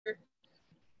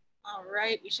All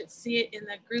right, you should see it in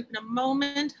the group in a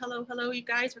moment. Hello, hello, you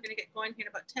guys. We're gonna get going here in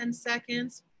about 10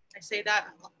 seconds. I say that,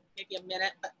 maybe a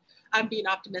minute, but I'm being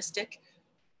optimistic.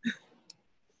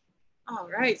 All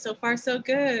right, so far so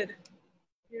good.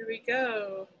 Here we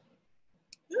go.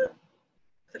 Ooh.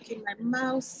 Clicking my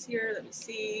mouse here, let me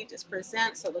see, just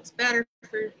present so it looks better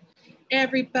for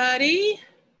everybody.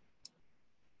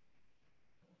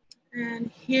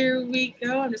 And here we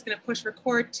go. I'm just gonna push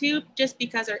record too, just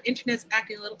because our internet's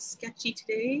acting a little sketchy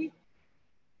today.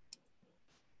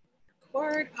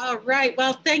 Record. All right,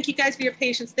 well, thank you guys for your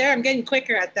patience there. I'm getting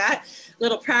quicker at that. A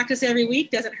little practice every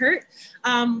week doesn't hurt.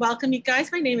 Welcome you guys.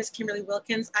 My name is Kimberly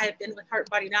Wilkins. I have been with Heart and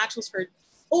Body Naturals for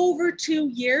over 2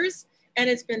 years, and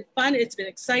it's been fun. It's been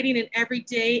exciting, and every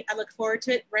day I look forward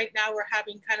to it. Right now we're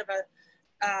having kind of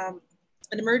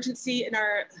an emergency in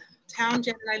our town.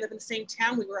 Jen and I live in the same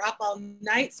town. We were up all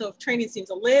night, so if training seems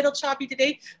a little choppy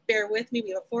today, bear with me.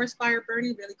 We have a forest fire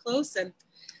burning really close, but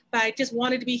I just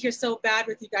wanted to be here so bad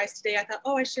with you guys today. I thought,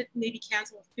 oh, I should maybe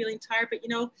cancel. I'm feeling tired, but you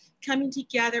know, coming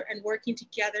together and working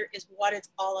together is what it's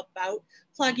all about.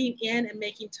 Plugging in and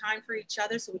making time for each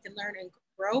other so we can learn and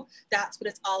grow. That's what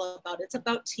it's all about. It's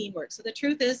about teamwork. So the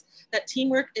truth is that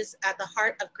teamwork is at the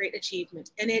heart of great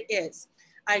achievement, and it is.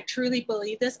 I truly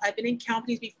believe this. I've been in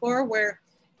companies before where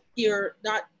you're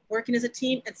not working as a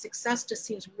team and success just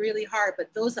seems really hard.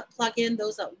 But those that plug in,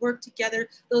 those that work together,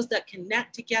 those that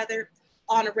connect together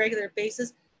on a regular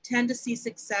basis tend to see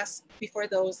success before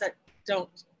those that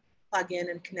don't plug in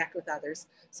and connect with others.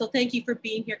 So thank you for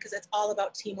being here, because it's all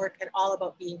about teamwork and all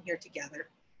about being here together.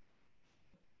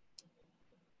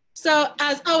 So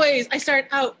as always, I start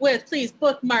out with, please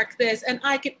bookmark this. And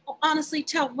I can honestly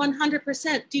tell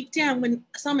 100% deep down when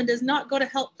someone does not go to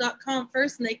help.com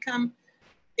first and they come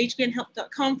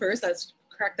hbnhelp.com first, let's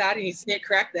correct that, and you see it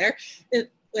correct there.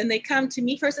 When they come to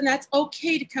me first, and that's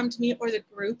okay to come to me or the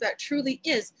group, that truly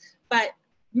is. But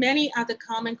many of the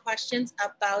common questions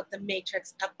about the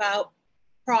matrix, about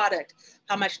product,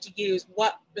 how much to use,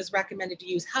 what is recommended to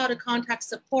use, how to contact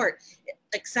support,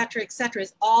 et cetera,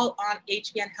 is all on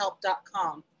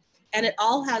hbnhelp.com. And it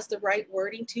all has the right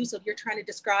wording too. So if you're trying to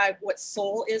describe what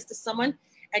soul is to someone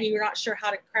and you're not sure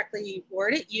how to correctly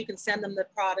word it, you can send them the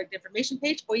product information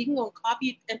page, or you can go and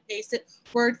copy and paste it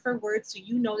word for word so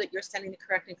you know that you're sending the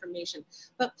correct information.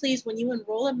 But please, when you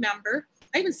enroll a member,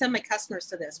 I even send my customers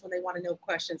to this when they want to know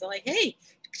questions. I'm like, hey,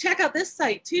 check out this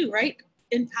site too, right?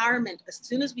 Empowerment. As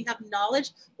soon as we have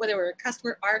knowledge, whether we're a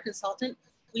customer or a consultant,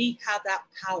 we have that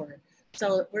power.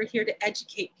 So we're here to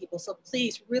educate people. So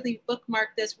please really bookmark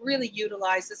this, really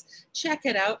utilize this, check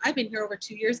it out. I've been here over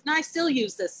 2 years and I still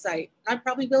use this site. I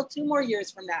probably will 2 more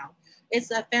years from now. It's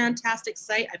a fantastic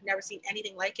site. I've never seen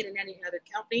anything like it in any other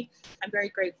company. I'm very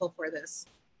grateful for this.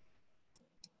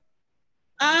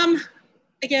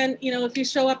 Again, you know, if you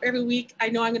show up every week, I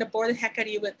know I'm going to bore the heck out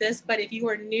of you with this, but if you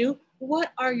are new,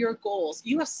 what are your goals?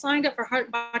 You have signed up for Heart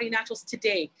and Body Naturals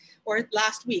today or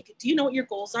last week. Do you know what your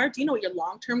goals are? Do you know what your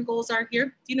long-term goals are here?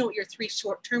 Do you know what your 3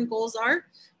 short-term goals are?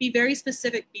 Be very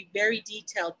specific, be very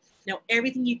detailed. Know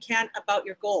everything you can about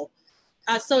your goal.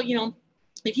 So, you know,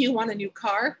 if you want a new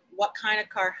car, what kind of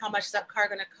car? How much is that car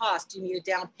going to cost? Do you need a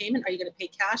down payment? Are you going to pay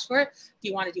cash for it? Do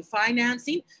you want to do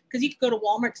financing? Because you could go to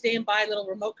Walmart today and buy a little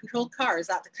remote controlled car. Is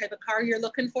that the type of car you're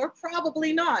looking for?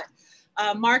 Probably not.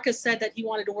 Marcus said that he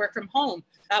wanted to work from home.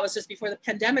 That was just before the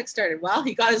pandemic started. Well,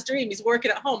 he got his dream. He's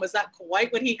working at home. Is that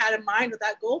quite what he had in mind with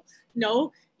that goal?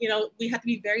 No. You know, we have to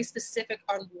be very specific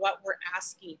on what we're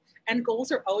asking. And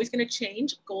goals are always going to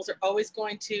change. Goals are always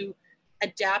going to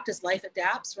adapt as life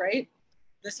adapts, right?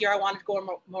 This year I wanted to go on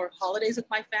more holidays with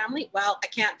my family. Well, I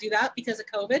can't do that because of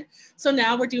COVID. So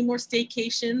now we're doing more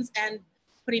staycations and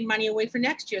putting money away for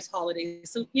next year's holidays.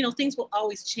 So, you know, things will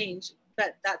always change,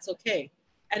 but that's okay.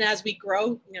 And as we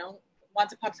grow, you know,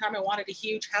 once upon a time I wanted a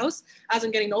huge house. As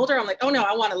I'm getting older, I'm like, oh no,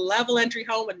 I want a level entry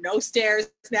home with no stairs.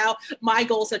 Now my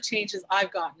goals have changed as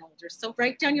I've gotten older. So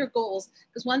write down your goals,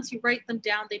 because once you write them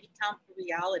down, they become a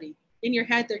reality. In your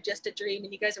head, they're just a dream,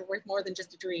 and you guys are worth more than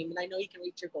just a dream. And I know you can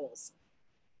reach your goals.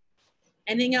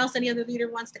 Anything else any other leader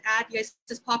wants to add? You guys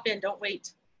just pop in, don't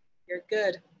wait. You're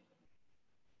good.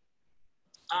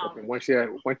 Once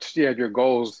you have your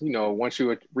goals, you know, once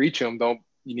you reach them,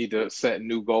 you need to set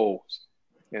new goals.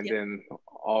 And then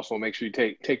also make sure you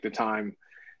take the time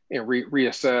and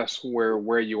reassess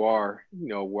where you are, you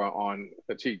know, on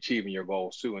achieving your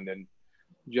goals too. And then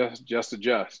just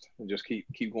adjust and just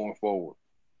keep going forward.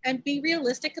 And be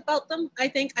realistic about them. I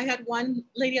think I had one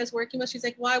lady I was working with, she's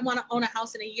like, well, I want to own a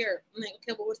house in a year. I'm like,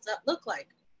 okay, well, what does that look like?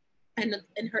 And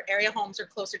in her area, homes are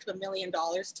closer to $1 million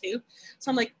too.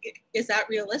 So I'm like, is that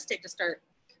realistic to start?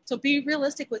 So be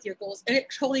realistic with your goals. And it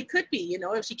totally could be, you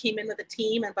know, if she came in with a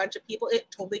team and a bunch of people, it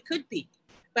totally could be.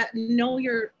 But know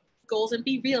your goals and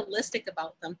be realistic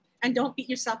about them. And don't beat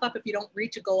yourself up if you don't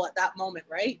reach a goal at that moment,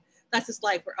 right? That's just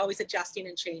life. We're always adjusting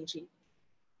and changing.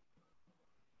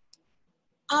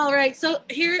 All right, so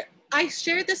here, I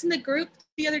shared this in the group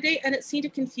the other day and it seemed to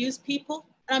confuse people.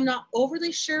 I'm not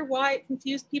overly sure why it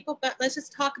confused people, but let's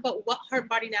just talk about what Heart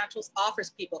Body Naturals offers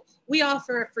people. We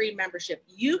offer a free membership.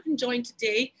 You can join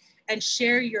today and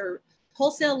share your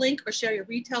wholesale link or share your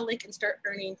retail link and start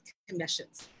earning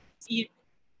commissions. We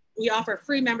offer a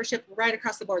free membership right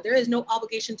across the board. There is no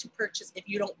obligation to purchase if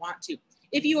you don't want to.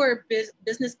 If you are a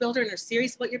business builder and are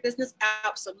serious about your business,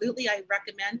 absolutely, I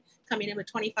recommend coming in with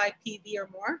 25 PV or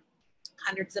more.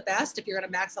 100's the best if you're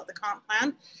going to max out the comp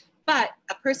plan. But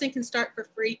a person can start for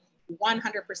free 100%.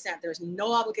 There's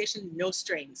no obligation, no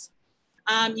strings.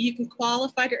 You can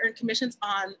qualify to earn commissions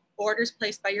on orders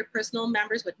placed by your personal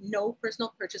members with no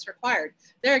personal purchase required.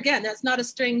 There again, that's not a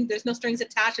string. There's no strings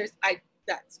attached.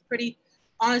 That's pretty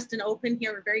honest and open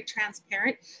here. We're very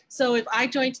transparent. So if I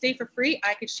join today for free,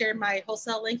 I could share my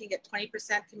wholesale link and get 20%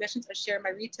 commissions. I share my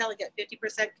retail and get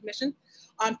 50% commission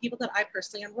on people that I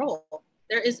personally enroll.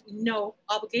 There is no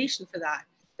obligation for that.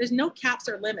 There's no caps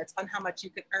or limits on how much you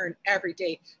can earn every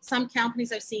day. Some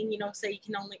companies I've seen, you know, say you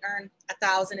can only earn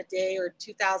 1,000 a day or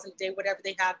 2,000 a day, whatever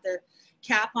they have their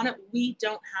cap on it. We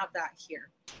don't have that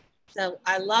here. So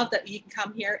I love that you can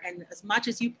come here and as much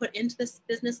as you put into this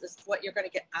business is what you're going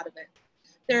to get out of it.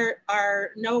 There are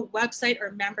no website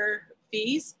or member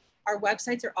fees. Our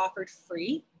websites are offered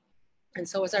free. And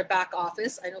so is our back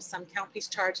office. I know some companies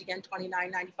charge again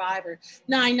 $29.95 or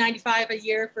 $9.95 a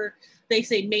year for, they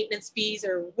say maintenance fees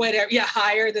or whatever, yeah,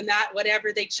 higher than that,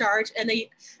 whatever they charge. And they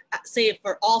say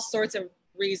for all sorts of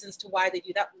reasons to why they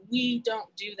do that. We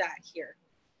don't do that here.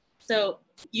 So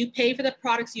you pay for the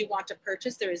products you want to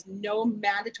purchase. There is no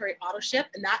mandatory auto ship.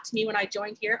 And that to me, when I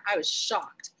joined here, I was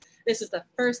shocked. This is the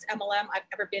first MLM I've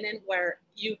ever been in where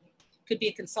you could be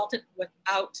a consultant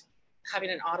without having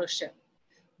an auto ship.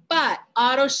 But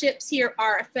auto ships here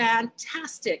are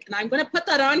fantastic. And I'm going to put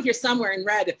that on here somewhere in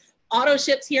red. Auto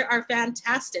ships here are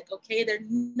fantastic, okay? They're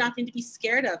nothing to be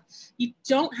scared of. You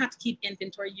don't have to keep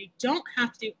inventory. You don't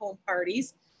have to do home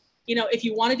parties. You know, if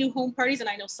you want to do home parties, and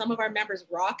I know some of our members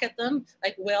rock at them,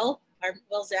 like Will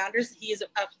Zanders, he is a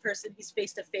person, he's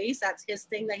face-to-face. That's his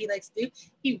thing that he likes to do.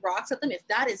 He rocks at them. If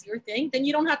that is your thing, then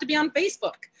you don't have to be on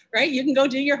Facebook, right? You can go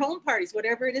do your home parties,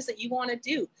 whatever it is that you want to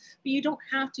do. But you don't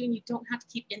have to, and you don't have to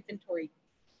keep inventory.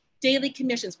 Daily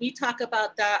commissions, we talk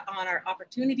about that on our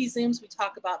opportunity Zooms. We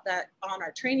talk about that on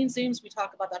our training Zooms. We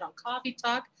talk about that on Coffee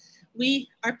Talk. We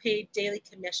are paid daily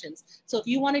commissions. So if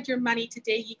you wanted your money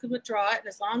today, you could withdraw it. And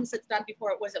as long as it's done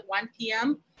before it was at 1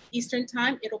 p.m. Eastern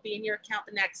time, it'll be in your account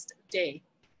the next day.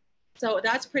 So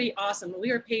that's pretty awesome. We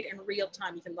are paid in real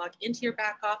time. You can log into your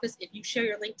back office. If you share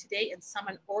your link today and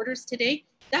someone orders today,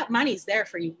 that money's there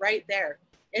for you right there.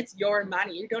 It's your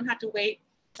money. You don't have to wait.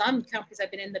 Some companies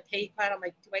I've been in the pay plan, I'm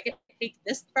like, do I get paid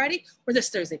this Friday or this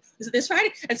Thursday? Is it this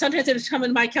Friday? And sometimes it'll come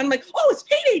in my account, I'm like, oh, it's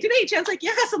payday today. Chad's like,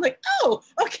 yes. I'm like, oh,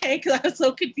 okay, because I was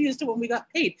so confused when we got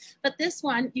paid. But this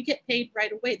one, you get paid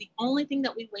right away. The only thing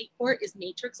that we wait for is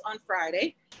Matrix on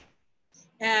Friday.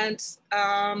 And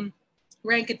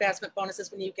rank advancement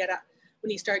bonuses when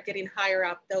you start getting higher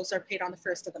up, those are paid on the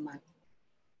 1st of the month.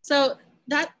 So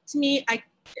that to me,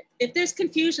 if there's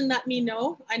confusion, let me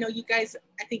know. I know you guys,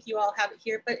 I think you all have it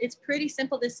here, but it's pretty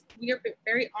simple. We are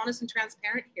very honest and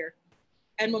transparent here.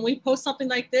 And when we post something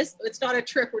like this, it's not a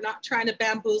trick. We're not trying to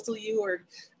bamboozle you, or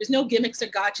there's no gimmicks or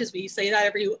gotchas. We say that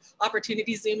every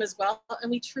opportunity Zoom as well.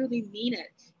 And we truly mean it.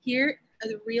 Here,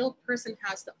 the real person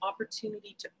has the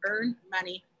opportunity to earn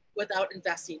money without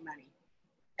investing money.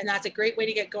 And that's a great way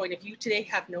to get going. If you today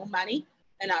have no money,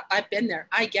 and I've been there,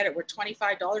 I get it. We're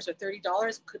 $25 or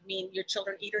 $30 could mean your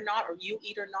children eat or not, or you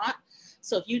eat or not.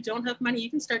 So if you don't have money, you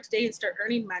can start today and start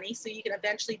earning money so you can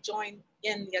eventually join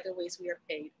in the other ways we are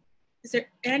paid. Is there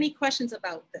any questions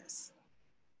about this?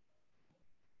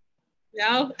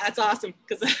 No, that's awesome,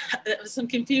 because there was some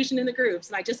confusion in the groups.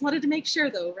 And I just wanted to make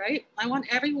sure though, right? I want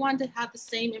everyone to have the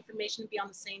same information and be on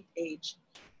the same page.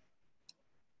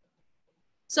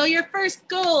 So your first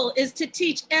goal is to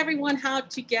teach everyone how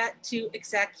to get to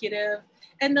executive.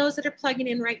 And those that are plugging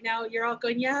in right now, you're all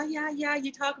going, yeah,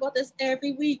 you talk about this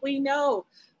every week, we know.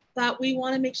 but we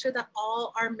want to make sure that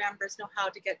all our members know how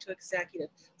to get to executive.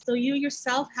 So you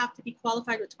yourself have to be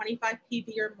qualified with 25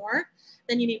 PV or more.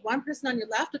 Then you need one person on your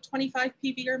left with 25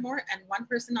 PV or more and one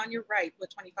person on your right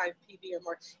with 25 PV or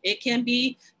more. It can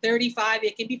be 35,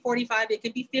 it can be 45, it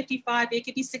can be 55, it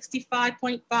can be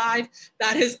 65.5.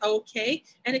 That is okay.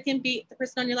 And it can be the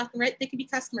person on your left and right, they can be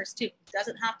customers too. It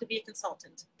doesn't have to be a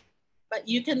consultant. But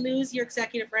you can lose your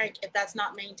executive rank if that's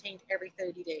not maintained every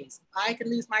 30 days. I can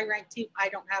lose my rank too. I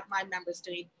don't have my members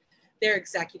doing their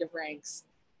executive ranks,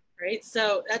 right?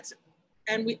 So that's,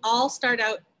 and we all start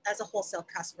out as a wholesale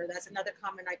customer. That's another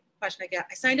common question I get.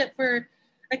 I signed up for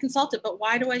a consultant, but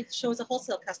why do I show as a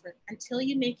wholesale customer? Until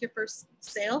you make your first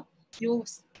sale,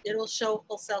 it'll show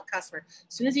wholesale customer.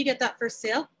 As soon as you get that first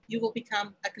sale, you will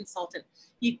become a consultant.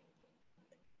 We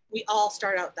all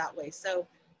start out that way. So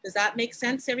does that make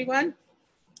sense, everyone?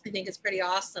 I think it's pretty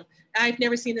awesome. I've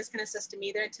never seen this kind of system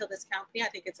either until this company. I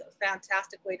think it's a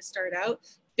fantastic way to start out.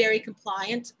 Very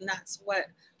compliant, and that's what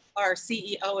our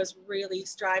CEO is really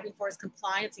striving for, is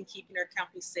compliance and keeping our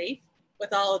company safe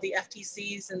with all of the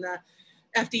FTCs and the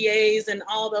FDAs and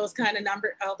all those kind of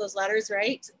all those letters,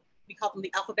 right? We call them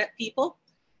the alphabet people.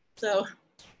 So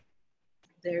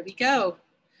there we go.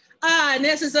 And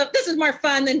this is more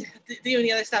fun than doing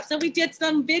the other stuff. So we did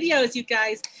some videos, you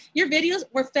guys. Your videos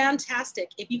were fantastic.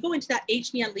 If you go into that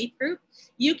HBN Leap Group,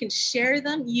 you can share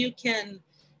them. You can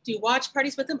do watch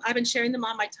parties with them. I've been sharing them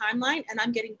on my timeline, and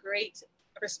I'm getting great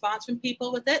response from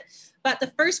people with it. But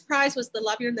the first prize was the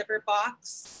Love Your Liver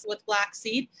box with black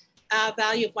seed,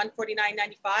 value of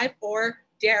 $149.95, or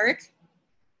Derek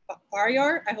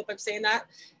Barrior, I hope I'm saying that,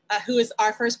 who is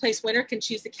our first place winner, can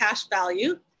choose the cash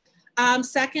value.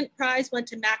 Second prize went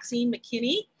to Maxine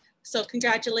McKinney. So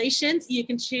congratulations. You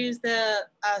can choose the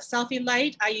selfie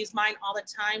light. I use mine all the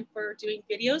time for doing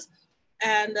videos,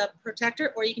 and the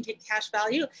protector, or you can take cash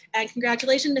value. And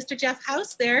congratulations, Mr. Jeff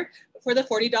House, there for the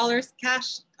 $40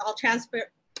 cash. I'll transfer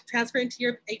into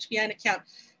your HBN account.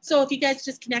 So if you guys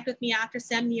just connect with me after,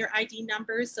 send me your ID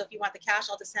numbers. So if you want the cash,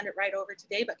 I'll just send it right over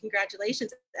today. But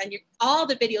congratulations. And all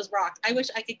the videos rocked. I wish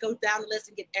I could go down the list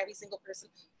and get every single person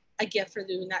a gift for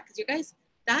doing that, because you guys,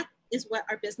 that is what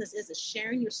our business is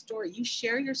sharing your story. You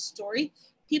share your story,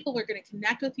 people are going to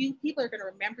connect with you, people are going to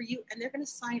remember you, and they're going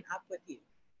to sign up with you.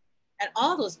 And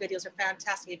all those videos are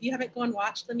fantastic. If you haven't gone and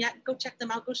watched them yet, go check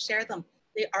them out, go share them.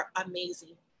 They are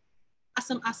amazing.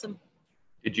 Awesome.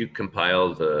 Did you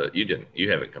compile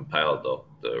you haven't compiled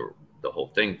the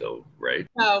whole thing though, right?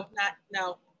 No.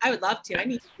 I would love to.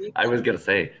 I was gonna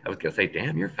say,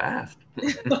 damn, you're fast.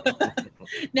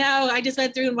 No, I just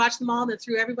went through and watched them all and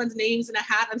threw everyone's names in a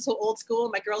hat. I'm so old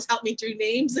school. My girls helped me through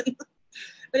names.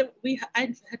 But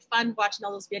I had fun watching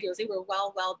all those videos. They were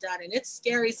well done. And it's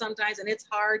scary sometimes, and it's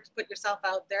hard to put yourself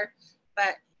out there,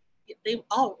 but they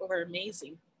all were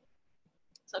amazing.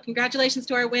 So congratulations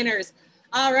to our winners.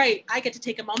 All right, I get to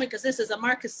take a moment because this is a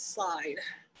Marcus slide.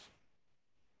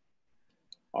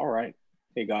 All right.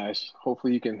 Hey guys,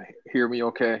 hopefully you can hear me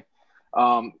okay.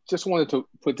 Just wanted to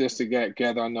put this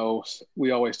together. I know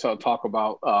we always talk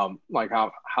about like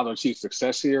how to achieve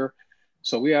success here.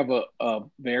 So we have a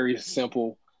very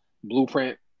simple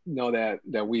blueprint,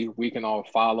 that we can all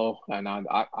follow, and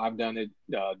I've done it.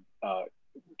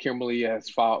 Kimberly has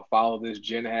followed this.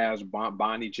 Jen has,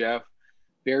 Bonnie, Jeff.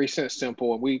 Very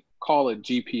simple, and we call it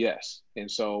GPS. And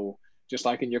so just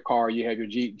like in your car, you have your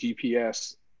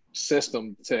GPS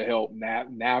system to help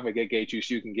navigate you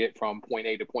so you can get from point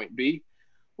A to point B.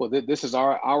 Well, this is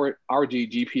our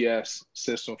GPS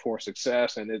system for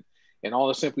success, and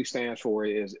all it simply stands for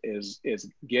is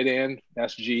get in,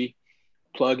 that's G,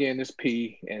 plug in is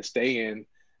P, and stay in,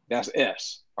 that's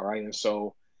S. All right, and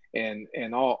so and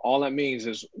all that means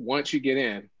is once you get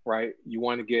in, right, you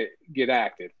want to get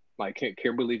active. Like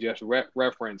Kimberly just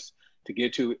referenced, to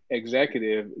get to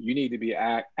executive, you need to be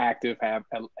active, have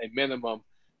a minimum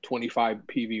 25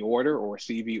 PV order or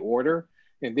CV order,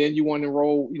 and then you want to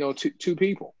enroll, two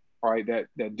people, all right,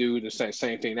 that do the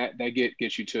same thing. That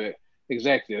gets you to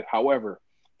executive. However,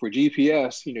 for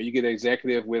GPS, you get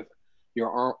executive with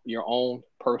your own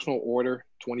personal order,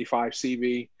 25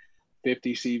 CV,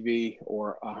 50 CV,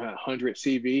 or 100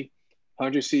 CV.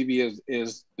 100 CV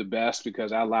is the best because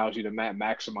that allows you to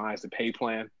maximize the pay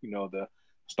plan. The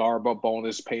star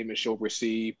bonus payments you'll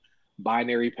receive,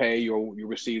 binary pay, you'll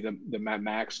receive the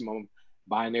maximum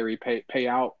binary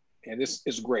payout, and this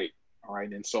is great. All right,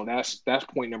 and so that's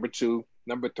point number 2.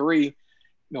 Number 3,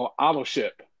 auto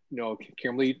ship.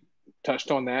 Kimberly touched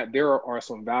on that. There are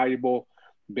some valuable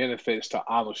benefits to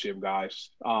auto ship, guys.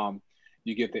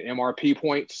 You get the MRP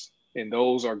points, and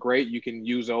those are great. You can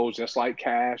use those just like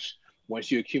cash. Once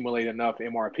you accumulate enough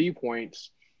MRP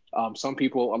points, Some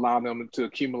people allow them to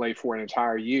accumulate for an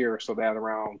entire year so that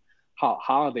around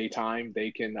holiday time,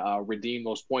 they can redeem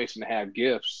those points and have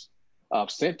gifts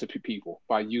sent to people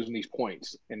by using these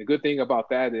points. And the good thing about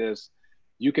that is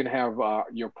you can have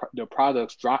the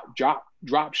products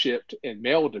drop shipped and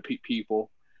mailed to people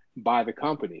by the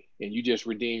company, and you just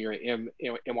redeem your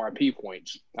MRP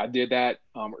points. I did that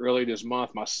earlier this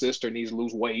month. My sister needs to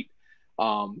lose weight.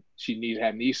 She needs to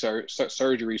have knee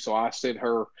surgery, so I sent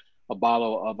her a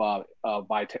bottle of a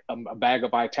bag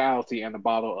of Vitality and a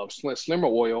bottle of Slimmer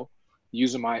oil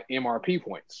using my MRP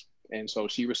points. And so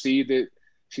she received it.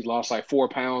 She lost like 4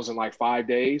 pounds in like 5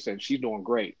 days, and she's doing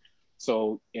great.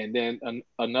 So, and then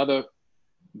another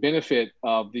benefit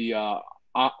of the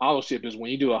auto ship is when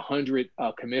you do 100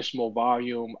 commissionable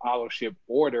volume auto ship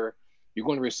order, you're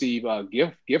going to receive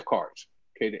gift cards.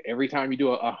 Okay, every time you do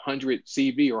 100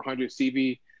 CV or 100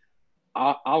 CV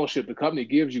auto ship, the company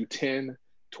gives you 10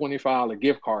 $25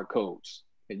 gift card codes,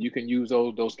 and you can use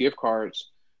those gift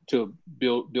cards to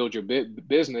build your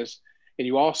business. And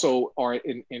you also are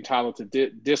entitled to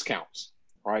discounts,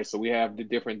 right? So we have the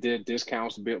different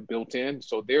discounts built in.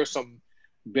 So there's some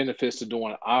benefits to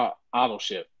doing auto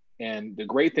ship. And the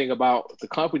great thing about the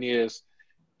company is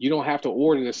you don't have to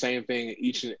order the same thing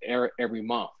each and every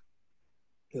month.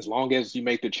 As long as you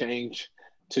make the change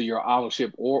to your auto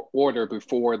ship order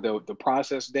before the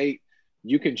process date,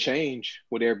 you can change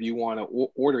whatever you want to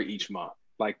order each month.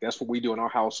 Like that's what we do in our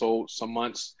household. Some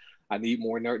months I need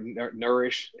more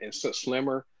nourish and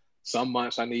slimmer. Some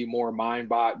months I need more mind,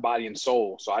 body, and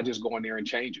soul. So I just go in there and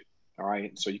change it. All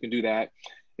right. So you can do that.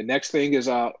 The next thing is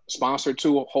sponsored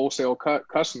to wholesale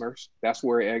customers. That's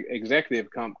where executive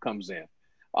comes in.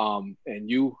 And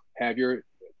you have your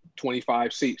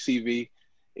 25 CV,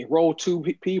 enroll 2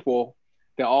 people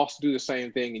that also do the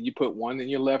same thing, and you put one in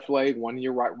your left leg, one in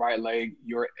your right leg,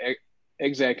 your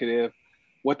executive.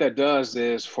 What that does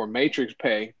is for matrix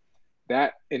pay,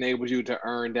 that enables you to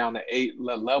earn down to 8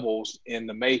 levels in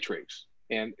the matrix.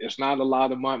 And it's not a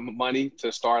lot of money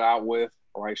to start out with,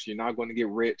 all right? So you're not going to get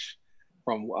rich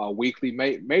from weekly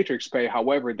matrix pay.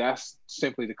 However, that's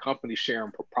simply the company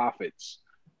sharing profits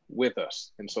with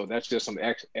us. And so that's just some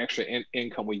extra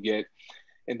income we get.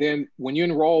 And then when you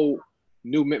enroll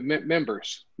new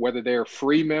members, whether they're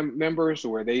free members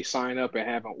or they sign up and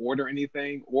haven't ordered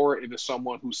anything, or if it's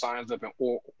someone who signs up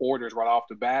and orders right off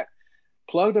the bat,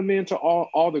 plug them into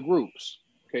all the groups.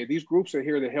 Okay, these groups are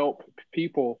here to help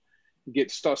people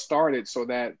get started so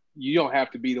that you don't have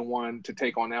to be the one to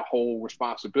take on that whole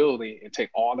responsibility and take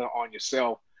all that on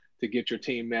yourself to get your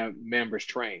team members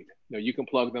trained. You know, you can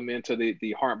plug them into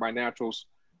the Heart by Naturals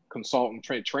consultant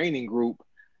training group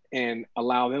and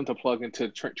allow them to plug into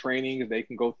training. They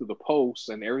can go through the posts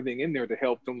and everything in there to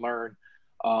help them learn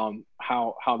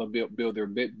how to build their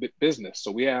business.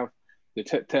 So we have the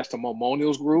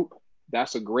Testimonials group.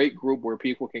 That's a great group where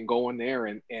people can go in there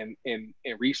and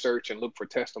research and look for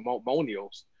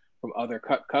testimonials from other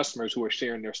customers who are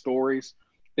sharing their stories.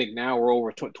 I think now we're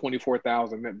over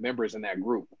 24,000 members in that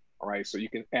group. All right, so you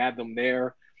can add them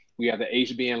there. We have the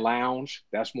HBN Lounge.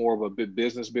 That's more of a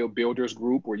business builders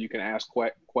group where you can ask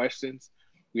questions.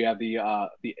 We have the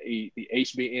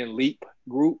HBN Leap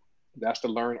Group. That's the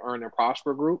Learn, Earn, and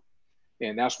Prosper group,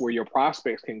 and that's where your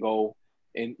prospects can go,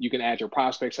 and you can add your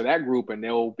prospects to that group, and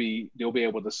they'll be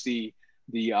able to see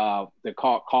the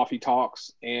coffee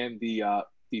talks and the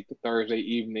Thursday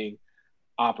evening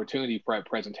opportunity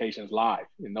presentations live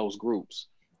in those groups.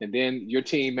 And then your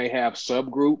team may have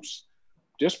subgroups.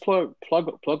 Just plug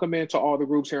them into all the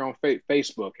groups here on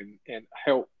Facebook and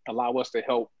allow us to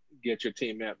help get your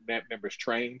team members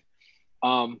trained.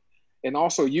 And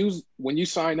also when you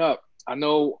sign up, I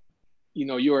know,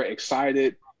 you're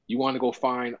excited. You want to go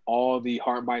find all the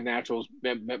Heart by Naturals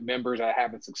members that are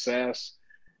having success,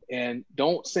 and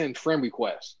don't send friend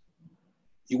requests.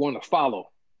 You want to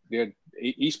follow.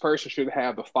 Each person should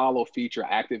have the follow feature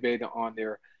activated on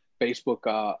their Facebook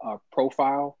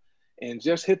profile, and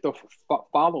just hit the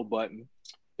follow button.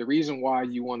 The reason why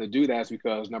you want to do that is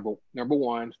because number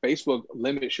one, Facebook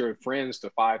limits your friends to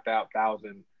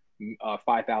 5,000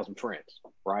 friends,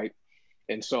 right?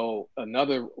 And so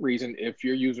another reason, if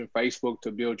you're using Facebook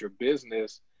to build your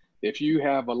business, if you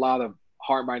have a lot of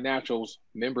Heart by Naturals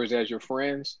members as your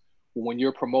friends, when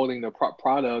you're promoting the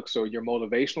products or your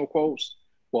motivational quotes,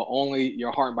 well, only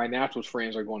your Heart by Naturals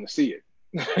friends are going to see it.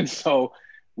 And so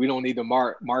we don't need to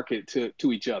market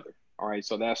to each other. All right,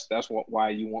 so that's why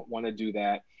you want to do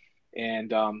that.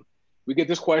 And we get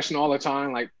this question all the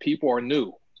time, like people are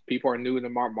new to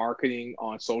marketing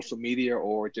on social media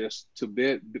or just to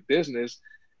business.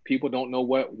 People don't know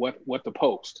what to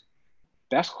post.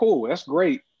 That's cool. That's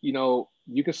great. you know,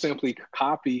 you can simply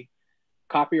copy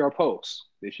our posts.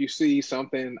 If you see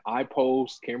something I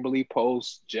post, Kimberly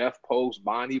posts, Jeff posts,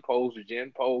 Bonnie posts,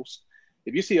 Jen posts,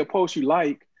 if you see a post you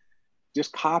like,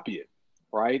 just copy it,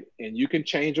 right? And you can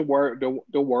change the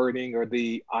wording or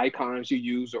the icons you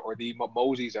use or the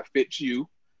emojis that fits you,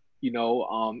 you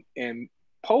know, and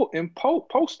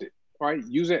post it, right?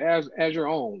 Use it as your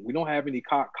own. We don't have any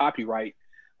copyright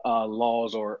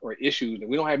laws or issues, and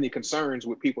we don't have any concerns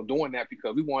with people doing that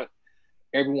because we want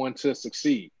everyone to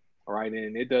succeed, all right?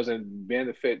 And it doesn't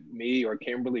benefit me or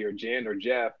Kimberly or Jen or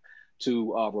Jeff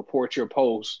to report your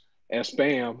post as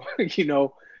spam. You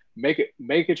know, make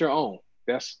it your own.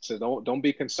 That's so don't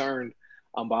be concerned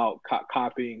about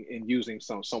copying and using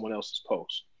someone else's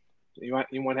post. You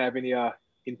want to have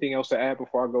anything else to add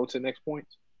before I go to the next point?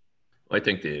 Well, I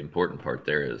think the important part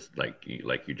there is like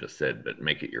you just said, but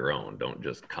make it your own. Don't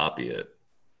just copy it.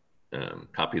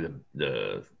 Copy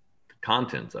the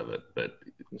contents of it, but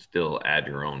still add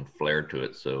your own flair to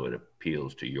it so it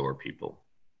appeals to your people.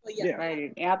 Well, yeah.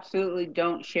 Right. Absolutely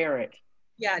don't share it.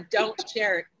 Yeah, don't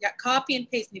share it. Yeah, copy and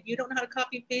paste. And if you don't know how to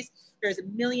copy and paste, there's a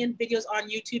million videos on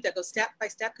YouTube that go step by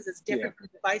step because it's different from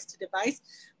device to device.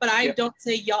 But I don't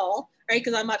say y'all, right?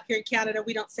 Because I'm up here in Canada,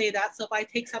 we don't say that. So if I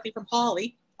take something from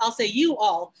Holly, I'll say you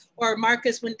all. Or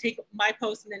Marcus wouldn't take my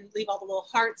post and then leave all the little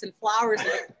hearts and flowers and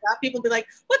that. People would be like,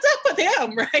 what's up with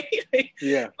him, right?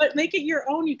 Yeah. But make it your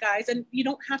own, you guys. And you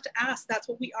don't have to ask. That's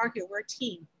what we are here. We're a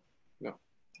team. No.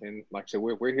 And like I said,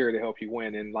 we're here to help you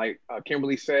win. And like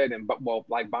Kimberly said, and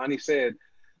like Bonnie said,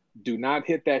 do not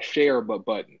hit that share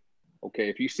button. Okay,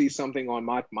 if you see something on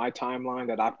my timeline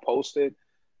that I've posted,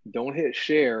 don't hit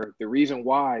share. The reason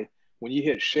why, when you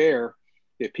hit share,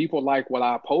 if people like what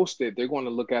I posted, they're going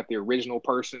to look at the original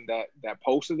person that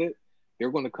posted it. They're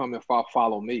going to come and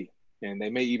follow me, and they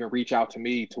may even reach out to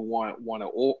me to want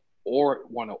to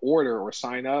order or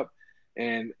sign up.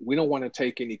 And we don't want to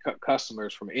take any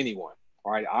customers from anyone.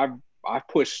 All right, I've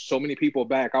pushed so many people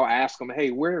back. I'll ask them,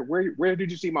 hey, where did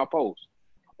you see my post?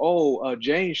 Oh,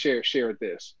 Jane shared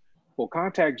this. Well,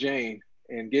 contact Jane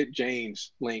and get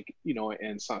Jane's link, you know,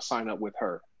 and sign up with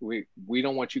her. We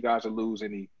don't want you guys to lose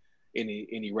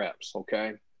any reps.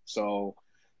 Okay, so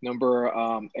number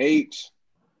 8,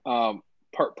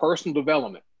 personal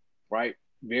development, right?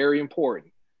 Very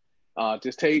important.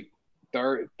 Just take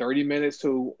 30 minutes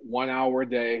to 1 hour a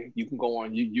day. You can go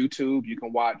on YouTube. You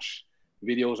can watch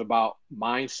videos about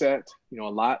mindset. You know, a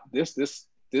lot, this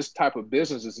type of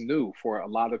business is new for a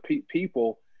lot of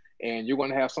people, and you're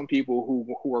going to have some people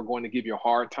who are going to give you a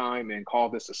hard time and call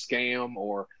this a scam,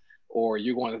 or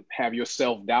you're going to have your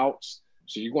self-doubts.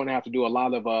 So you're going to have to do a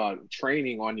lot of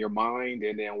training on your mind,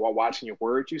 and then while watching your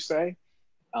words you say.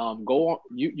 Go on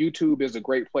YouTube is a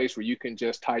great place where you can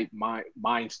just type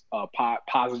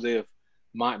positive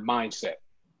mindset,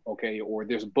 okay? Or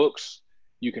there's books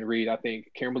you can read. I think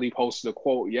Kimberly posted a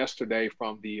quote yesterday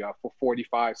from the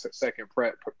 45-second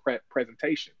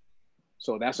presentation.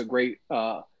 So that's a great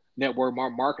network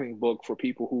marketing book for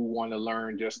people who want to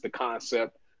learn just the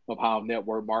concept of how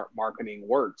network marketing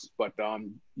works. But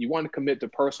you want to commit to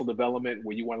personal development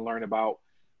where you want to learn about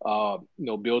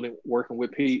working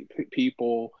with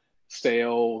people,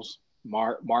 sales,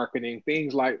 marketing,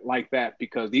 things like that,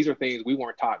 because these are things we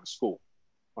weren't taught in school.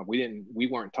 We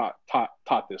weren't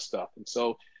taught this stuff, and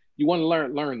so you want to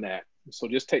learn that. So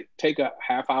just take a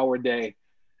half hour a day,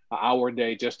 an hour a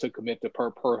day, just to commit to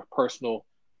personal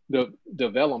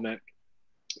development,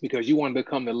 because you want to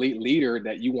become the leader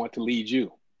that you want to lead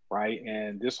you, right?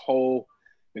 And this whole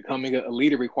becoming a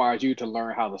leader requires you to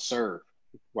learn how to serve.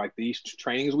 Like these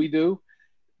trainings we do,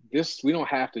 we don't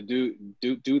have to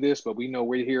do this, but we know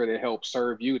we're here to help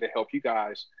serve you, to help you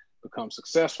guys become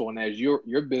successful. And as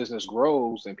your business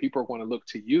grows and people are going to look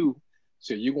to you,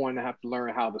 so you're going to have to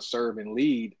learn how to serve and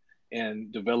lead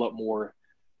and develop more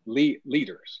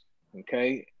leaders.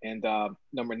 Okay. And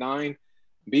number 9,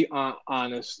 be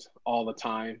honest all the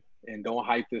time and don't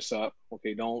hype this up.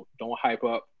 Okay. Don't hype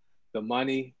up the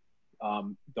money.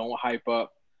 Don't hype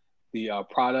up the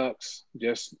products.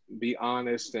 Just be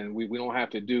honest, and we don't have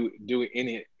to do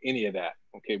any of that.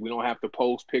 Okay. We don't have to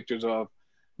post pictures of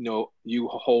you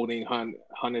holding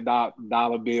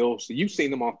 $100 bills. So you've seen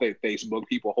them on Facebook,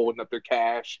 people holding up their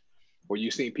cash, or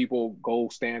you've seen people go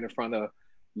stand in front of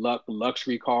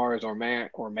luxury cars or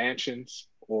mansions,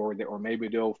 or maybe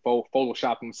they'll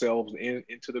Photoshop themselves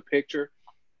into the picture.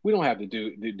 We don't have to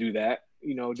do that.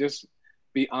 Just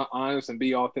be honest and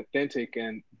be authentic.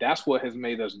 And that's what has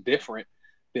made us different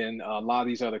than a lot of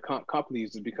these other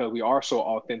companies, is because we are so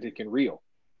authentic and real.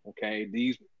 Okay.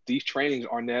 These trainings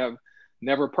are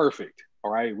never perfect.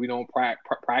 All right. We don't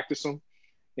practice them.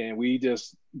 and we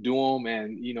just do them,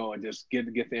 and and just get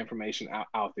the information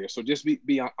out there. So just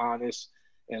be honest.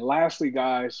 And lastly,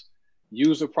 guys,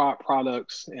 use the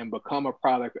products and become a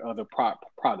product of the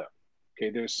product. Okay,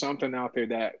 there's something out there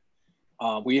that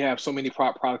we have so many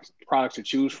products to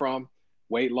choose from.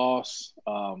 Weight loss,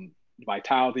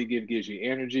 vitality gives you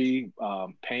energy.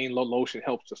 Pain lotion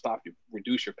helps to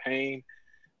reduce your pain.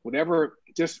 Whatever,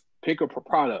 just pick up a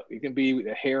product. It can be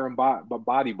a hair and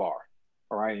body bar.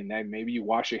 All right, and then maybe you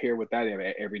wash your hair with that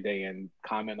every day and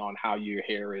comment on how your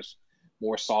hair is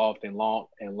more soft and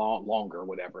longer,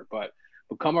 whatever. But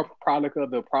become a product of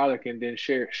the product, and then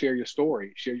share your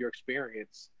story, share your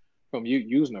experience from you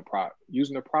using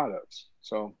the products.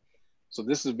 So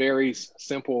this is a very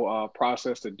simple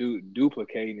process to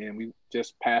duplicate, and we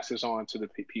just pass this on to the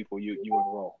people you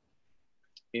enroll.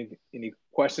 Any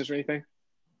questions or anything?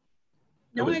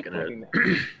 No,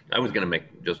 I was gonna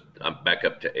make just back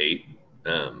up to 8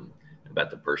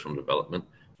 about the personal development,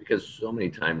 because so many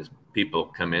times people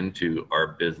come into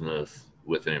our business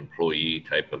with an employee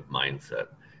type of mindset,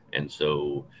 and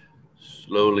so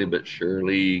slowly but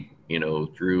surely,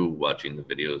 through watching the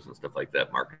videos and stuff like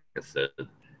that, Marcus said,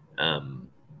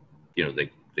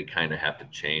 they kind of have to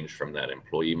change from that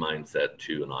employee mindset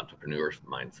to an entrepreneur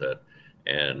mindset,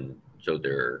 and so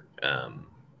they're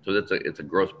so it's a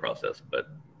growth process, but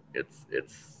it's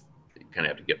you kind of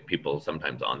have to get people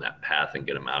sometimes on that path and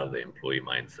get them out of the employee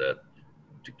mindset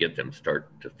to get them start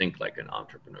to think like an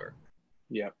entrepreneur.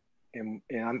 Yeah, and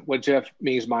what Jeff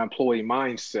means by employee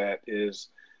mindset is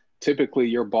typically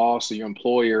your boss or your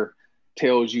employer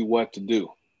tells you what to do.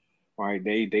 Right?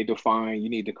 They define, you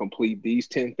need to complete these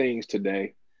 10 things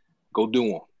today. Go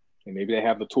do them, and maybe they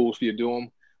have the tools for you to do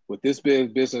them. With this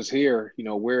business here,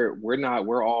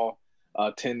 we're all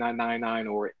 1099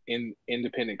 or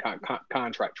independent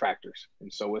contractors,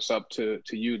 and so it's up to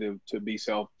you to be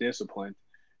self-disciplined,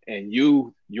 and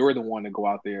you're the one to go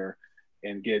out there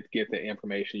and get the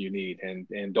information you need,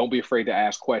 and don't be afraid to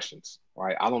ask questions.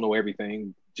 Right? I don't know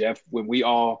everything, Jeff. When we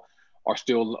all are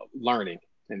still learning,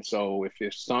 and so if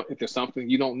there's something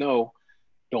you don't know,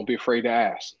 don't be afraid to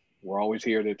ask. We're always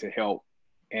here to help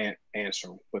and answer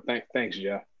them. But thanks,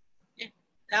 Jeff. Yeah,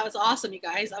 that was awesome, you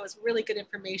guys. That was really good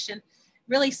information.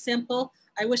 Really simple.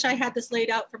 I wish I had this laid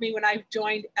out for me when I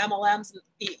joined MLMs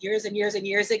years and years and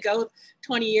years ago,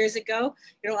 20 years ago.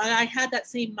 And I had that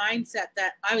same mindset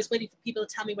that I was waiting for people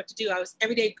to tell me what to do. I was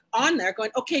every day on there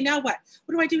going, okay, now what?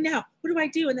 What do I do now? What do I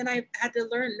do? And then I had to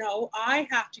learn, no, I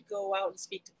have to go out and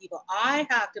speak to people. I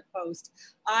have to post.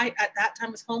 At that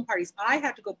time was home parties. I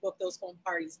have to go book those home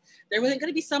parties. There wasn't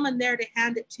going to be someone there to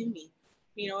hand it to me.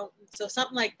 So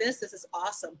something like this is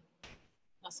awesome.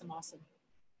 Awesome.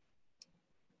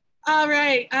 All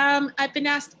right, I've been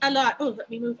asked a lot. Oh, let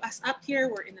me move us up here.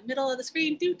 We're in the middle of the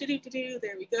screen.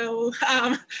 There we go.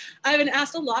 I've been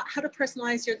asked a lot how to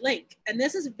personalize your link. And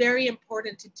this is very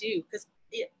important to do because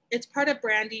it's part of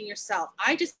branding yourself.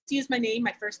 I just use my name,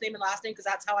 my first name and last name, because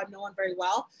that's how I'm known very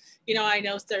well. I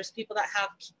know there's people that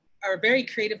are very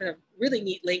creative and have really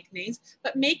neat link names,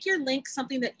 but make your link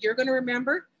something that you're going to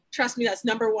remember. Trust me, that's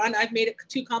number one. I've made it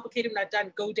too complicated when I've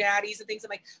done GoDaddies and things. I'm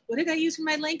like, what did I use for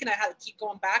my link? And I had to keep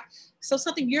going back. So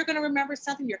something you're going to remember,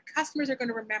 something your customers are going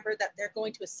to remember that they're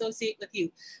going to associate with you.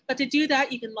 But to do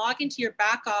that, you can log into your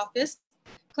back office,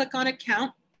 click on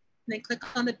account, and then click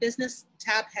on the business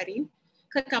tab heading,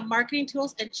 click on marketing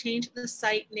tools and change the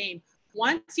site name.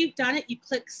 Once you've done it, you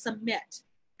click submit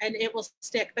and it will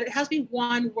stick, but it has to be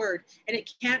one word and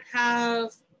it can't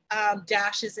have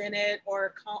dashes in it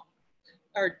or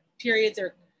periods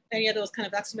or any of those kind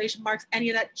of exclamation marks, any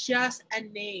of that, just a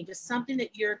name, just something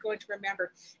that you're going to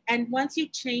remember. And once you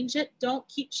change it, don't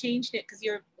keep changing it because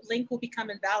your link will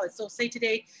become invalid. So say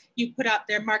today you put up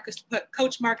there, put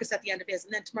Coach Marcus at the end of his,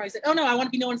 and then tomorrow he said, oh no, I want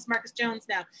to be known as Marcus Jones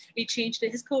now. And he changed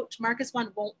it. His Coach Marcus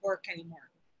one won't work anymore.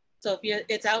 So if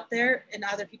it's out there and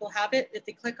other people have it, if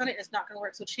they click on it, it's not going to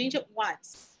work. So change it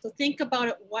once. So think about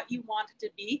it, what you want it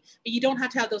to be, but you don't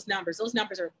have to have those numbers. Those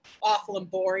numbers are awful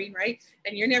and boring, right?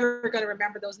 And you're never going to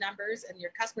remember those numbers and your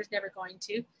customer's never going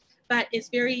to, but it's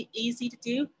very easy to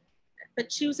do, but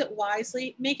choose it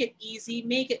wisely, make it easy,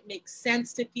 make it make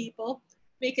sense to people,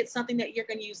 make it something that you're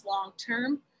going to use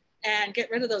long-term and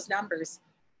get rid of those numbers.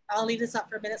 I'll leave this up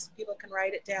for a minute so people can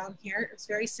write it down here. It's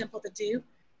very simple to do.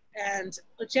 And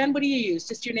Jen, what do you use?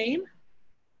 Just your name?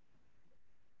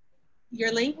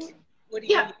 Your link? What do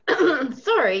you use?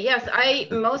 Sorry, yes.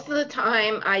 Most of the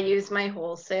time I use my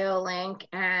wholesale link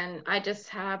and I just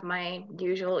have my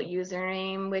usual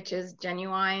username, which is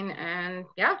Genuine, and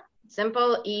yeah,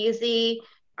 simple, easy.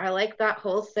 I like that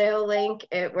wholesale link.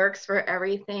 It works for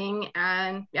everything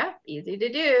and yeah, easy to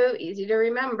do, easy to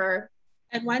remember.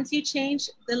 And once you change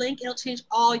the link, it'll change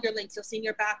all your links. You'll see in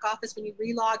your back office when you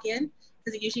re-log in,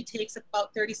 because it usually takes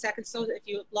about 30 seconds. So if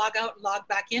you log out and log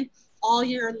back in, all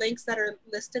your links that are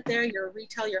listed there, your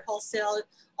retail, your wholesale,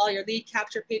 all your lead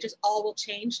capture pages, all will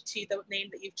change to the name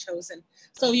that you've chosen.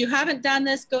 So if you haven't done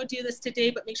this, go do this today,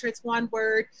 but make sure it's one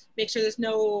word. Make sure there's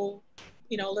no,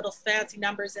 you know, little fancy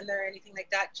numbers in there or anything like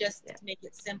that, just to make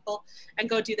it simple. And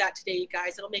go do that today, you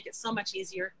guys. It'll make it so much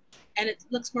easier. And it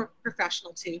looks more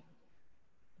professional too.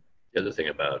 The other thing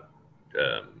about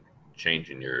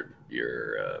changing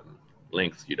your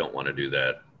links, you don't want to do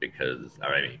that because,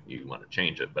 I mean, you want to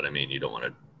change it, but I mean, you don't want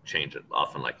to change it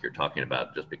often like you're talking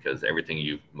about, just because everything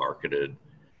you've marketed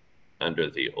under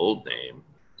the old name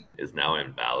is now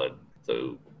invalid.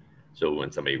 So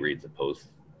when somebody reads a post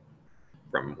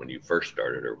from when you first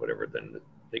started or whatever, then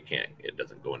it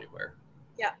doesn't go anywhere.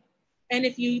 Yeah. And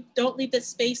if you don't leave the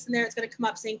space in there, it's going to come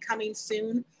up saying coming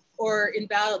soon or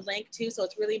invalid link too. So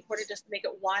it's really important just to make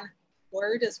it one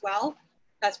word as well.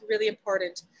 That's really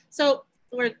important. So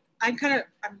I'm going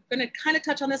to kind of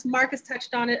touch on this. Marcus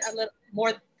touched on it a little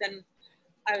more than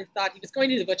I thought he was going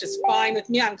to, which is fine with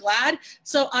me. I'm glad.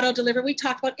 So auto deliver, we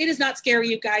talked about, it is not scary,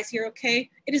 you guys here, okay?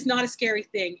 It is not a scary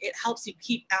thing. It helps you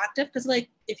keep active, because like,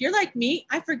 if you're like me,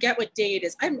 I forget what day it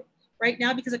is. I'm right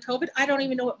now, because of COVID, I don't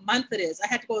even know what month it is. I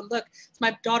had to go and look. It's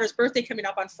my daughter's birthday coming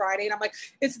up on Friday, and I'm like,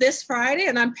 it's this Friday,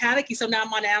 and I'm panicky. So now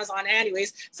I'm on Amazon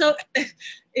anyways. So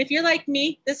if you're like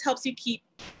me, this helps you keep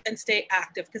and stay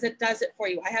active, because it does it for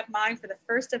you. I have mine for the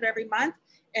first of every month,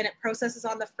 and it processes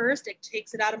on the first. It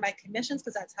takes it out of my commissions,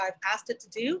 because that's how I've asked it to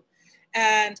do.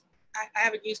 And I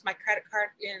haven't used my credit card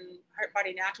in Heart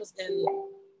Body Naturals in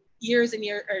years and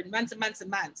years, or months and months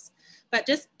and months. But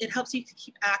just, it helps you to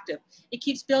keep active. It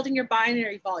keeps building your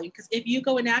binary volume, because if you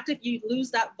go inactive, you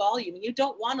lose that volume, and you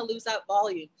don't want to lose that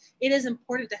volume. It is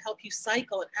important to help you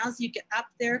cycle. And as you get up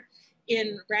there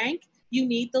in rank, you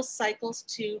need those cycles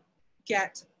to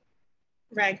get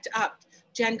ranked up.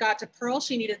 Jen got to Pearl.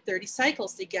 She needed 30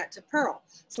 cycles to get to Pearl.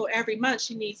 So every month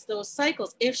she needs those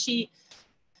cycles. If she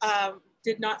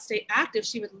did not stay active,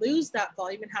 she would lose that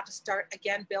volume and have to start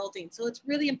again building. So it's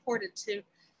really important to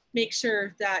make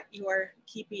sure that you are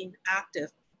keeping active.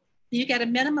 You get a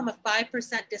minimum of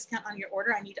 5% discount on your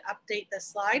order. I need to update this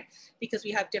slide because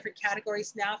we have different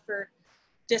categories now for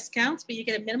discounts, but you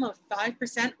get a minimum of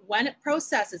 5% when it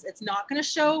processes. It's not going to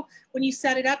show when you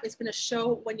set it up. It's going to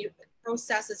show when you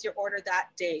processes your order that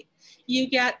day. You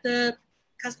get the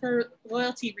customer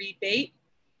loyalty rebate.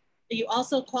 You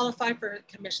also qualify for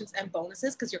commissions and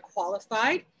bonuses because you're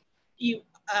qualified. You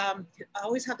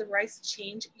always have the rights to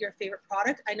change your favorite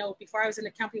product. I know before I was in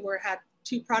a company where I had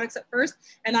 2 products at first,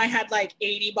 and I had like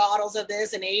 80 bottles of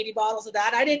this and 80 bottles of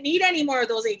that. I didn't need any more of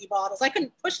those 80 bottles. I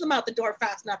couldn't push them out the door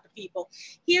fast enough to people.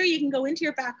 Here you can go into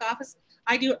your back office.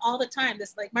 I do it all the time.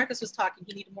 This, like Marcus was talking,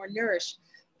 he needed more nourish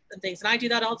and things. And I do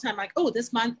that all the time. Like, oh,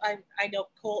 this month I know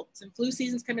colds and flu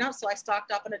season's coming up, so I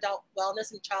stocked up on adult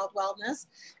wellness and child wellness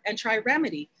and try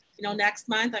Remedy. You know, next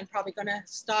month I'm probably going to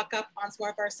stock up on some more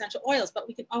of our essential oils, but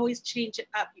we can always change it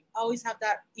up. You always have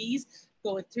that ease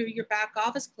going through your back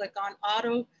office, click on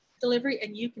auto delivery,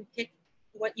 and you can pick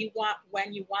what you want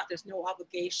when you want. There's no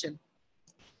obligation.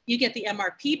 You get the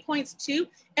MRP points too.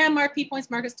 MRP points,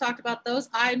 Marcus talked about those.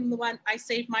 I'm the one, I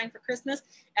saved mine for Christmas,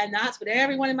 and that's what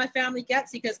everyone in my family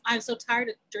gets because I'm so tired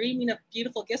of dreaming of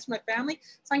beautiful gifts for my family.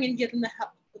 So I'm going to give them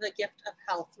the gift of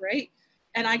health, right?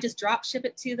 And I just drop ship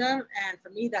it to them. And for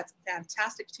me, that's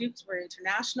fantastic too, because we're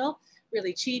international,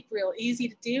 really cheap, real easy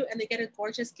to do. And they get a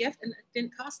gorgeous gift and it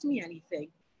didn't cost me anything.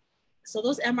 So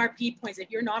those MRP points, if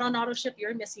you're not on auto ship,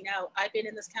 you're missing out. I've been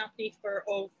in this company for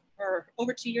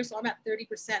over 2 years, so I'm at 30%.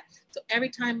 So every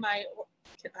time my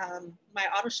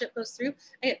auto ship goes through,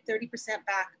 I get 30%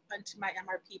 back onto my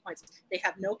MRP points. They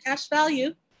have no cash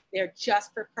value. They're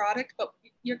just for product, but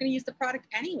you're going to use the product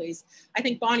anyways. I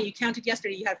think, Bonnie, you counted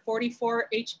yesterday, you had 44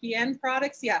 HBN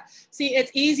products. Yeah. See,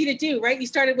 it's easy to do, right? You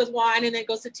started with 1 and then it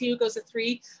goes to 2, goes to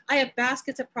 3. I have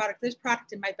baskets of product. There's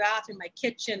product in my bathroom, my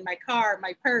kitchen, my car,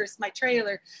 my purse, my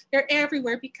trailer. They're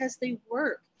everywhere because they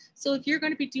work. So if you're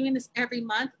going to be doing this every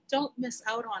month, don't miss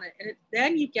out on it. And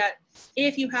then you get,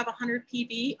 if you have 100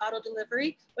 PV auto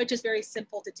delivery, which is very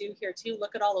simple to do here too.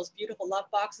 Look at all those beautiful love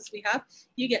boxes we have.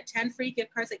 You get 10 free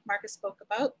gift cards like Marcus spoke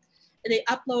about. And they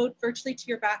upload virtually to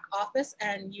your back office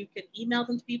and you can email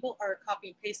them to people or copy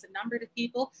and paste the number to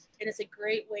people. And it's a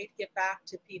great way to get back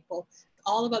to people. It's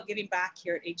all about giving back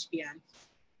here at HBN.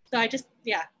 So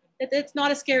it's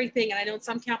not a scary thing. And I know in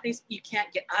some companies, you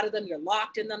can't get out of them. You're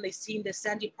locked in them. They seem to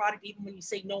send you product even when you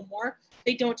say no more.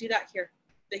 They don't do that here.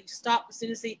 They stop as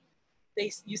soon as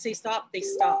you say stop, they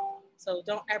stop. So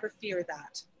don't ever fear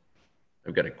that.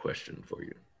 I've got a question for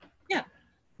you. Yeah.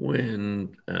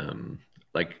 When,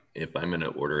 like if I'm going to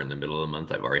order in the middle of the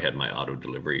month, I've already had my auto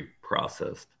delivery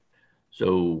processed.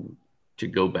 So to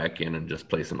go back in and just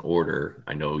place an order,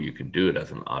 I know you can do it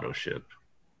as an auto ship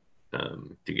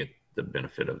to get the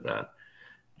benefit of that.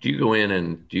 Do you go in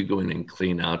and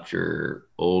clean out your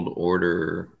old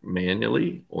order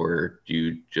manually, or do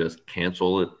you just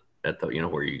cancel it at the,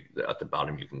 where you at the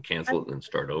bottom you can cancel it and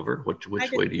start over? Which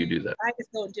way do you do that? I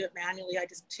just go and do it manually. I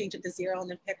just change it to 0 and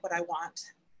then pick what I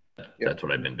want. That's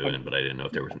what I've been doing, but I didn't know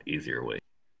if there was an easier way.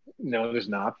 No, there's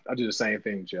not. I do the same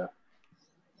thing, Jeff.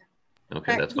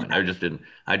 Okay, that's fine. I just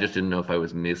didn't know if I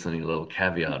was missing a little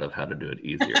caveat of how to do it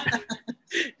easier.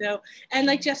 No, and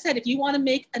like Jeff said, if you want to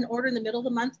make an order in the middle of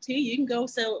the month too, you can go.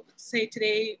 So say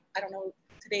today, I don't know,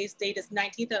 today's date is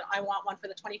 19th, and I want one for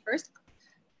the 21st.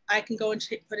 I can go and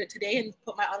put it today and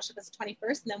put my auto ship as the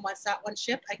 21st, and then once that one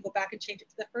shipped, I can go back and change it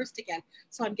to the 1st again.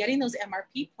 So I'm getting those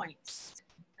MRP points.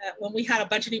 When we had a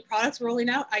bunch of new products rolling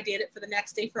out, I did it for the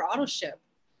next day for auto ship.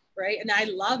 Right. And I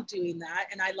love doing that.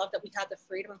 And I love that we have the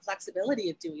freedom and flexibility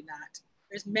of doing that.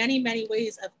 There's many, many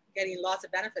ways of getting lots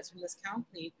of benefits from this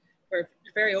company. We're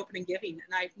very open and giving.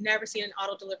 And I've never seen an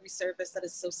auto delivery service that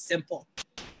is so simple.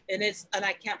 And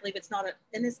I can't believe it's not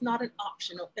an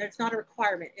option. It's not a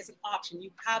requirement. It's an option.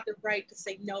 You have the right to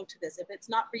say no to this. If it's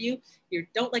not for you, you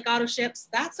don't like auto ships,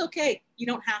 that's okay. You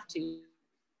don't have to.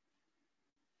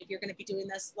 If you're going to be doing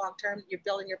this long term, you're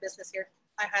building your business here,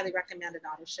 I highly recommend an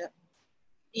auto ship.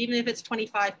 Even if it's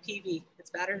 25 PV, it's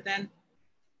better than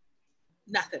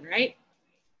nothing, right?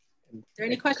 Are there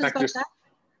any questions about that?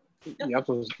 Yeah, I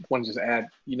just want to just add,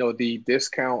 the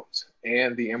discounts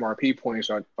and the MRP points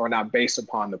are not based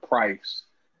upon the price.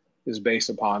 It's based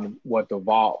upon what the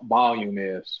volume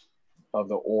is of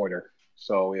the order.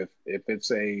 So if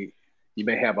it's you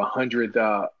may have 100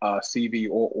 CV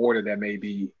or order that may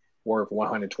be worth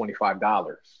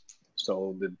 $125.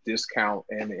 So the discount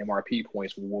and the MRP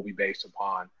points will be based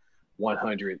upon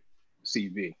 100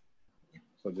 CV.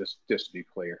 So just to be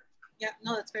clear. Yeah,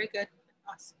 no, that's very good.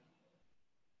 Awesome.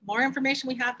 More information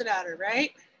we have, the better,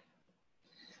 right?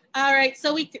 All right,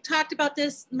 so we talked about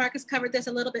this. Marcus covered this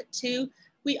a little bit too.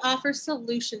 We offer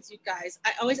solutions, you guys.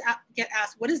 I always get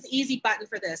asked, what is the easy button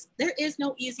for this? There is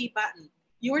no easy button.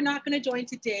 You are not going to join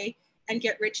today and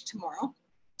get rich tomorrow.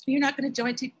 You're not going to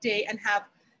join today and have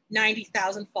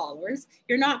 90,000 followers.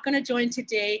 You're not going to join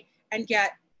today and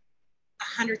get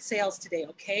 100 sales today,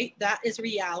 okay? That is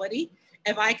reality.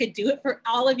 If I could do it for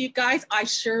all of you guys, I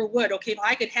sure would, okay? If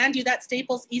I could hand you that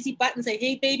Staples easy button and say,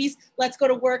 hey, babies, let's go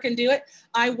to work and do it,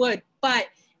 I would. But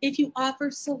if you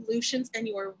offer solutions and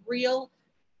you are real,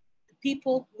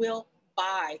 people will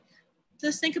buy.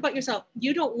 Just think about yourself.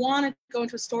 You don't want to go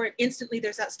into a store and instantly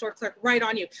there's that store clerk right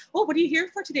on you. Oh, what are you here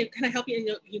for today? Can I help you? And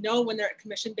you know when they're at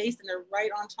commission based and they're right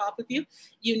on top of you,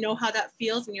 you know how that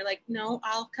feels. And you're like, no,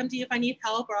 I'll come to you if I need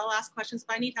help, or I'll ask questions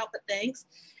if I need help, but thanks.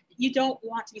 You don't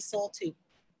want to be sold to.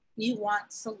 You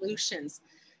want solutions.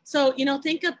 So,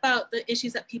 think about the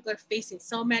issues that people are facing.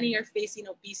 So many are facing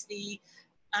obesity,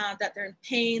 that they're in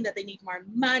pain, that they need more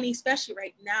money, especially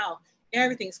right now.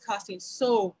 Everything's costing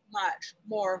so much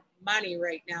more money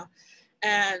right now.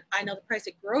 And I know the price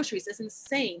of groceries is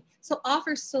insane. So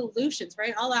offer solutions,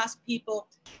 right? I'll ask people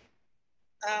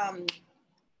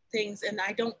things and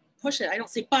I don't push it. I don't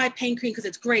say buy pain cream because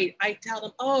it's great. I tell them,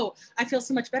 oh, I feel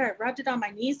so much better. I rubbed it on my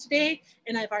knees today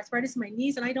and I have arthritis in my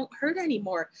knees and I don't hurt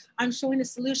anymore. I'm showing a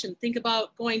solution. Think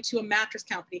about going to a mattress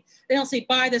company. They don't say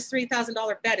buy this $3,000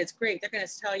 bed. It's great. They're going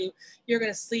to tell you you're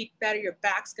going to sleep better. Your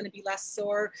back's going to be less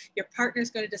sore. Your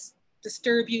partner's going to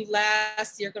disturb you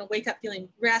less. You're going to wake up feeling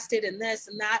rested and this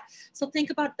and that. So think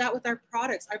about that with our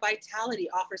products. Our Vitality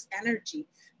offers energy.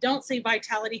 Don't say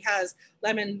Vitality has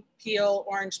lemon peel,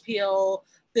 orange peel,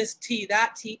 this tea,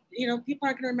 that tea. People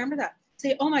aren't going to remember that.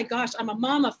 Say, oh my gosh, I'm a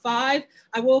mom of 5.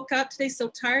 I woke up today so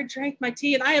tired, drank my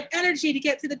tea, and I have energy to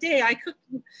get through the day.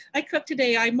 I cooked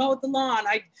today. I mowed the lawn.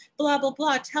 I blah, blah,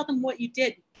 blah. Tell them what you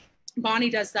did. Bonnie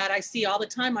does that. I see all the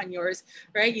time on yours,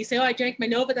 right? You say, oh, I drank my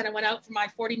Nova, then I went out for my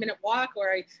 40-minute walk,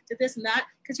 or I did this and that,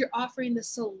 because you're offering the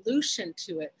solution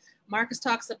to it. Marcus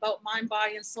talks about mind,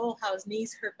 body, and soul, how his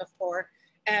knees hurt before.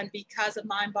 And because of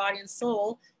mind, body, and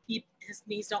soul, his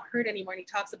knees don't hurt anymore. And he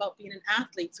talks about being an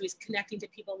athlete. So he's connecting to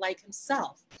people like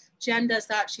himself. Jen does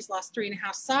that. She's lost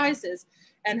 3.5 sizes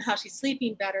and how she's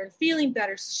sleeping better and feeling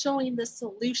better, showing the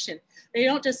solution. They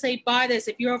don't just say, buy this.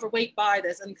 If you're overweight, buy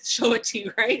this and show it to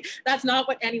you, right? That's not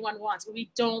what anyone wants.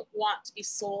 We don't want to be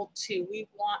sold to. We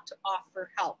want to offer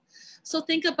help. So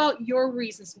think about your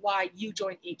reasons why you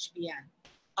joined HBN.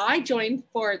 I joined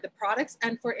for the products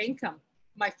and for income.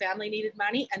 my family needed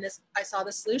money, and this, I saw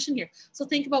the solution here. So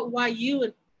think about why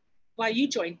you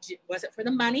joined. Was it for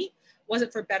the money? Was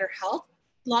it for better health?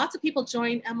 Lots of people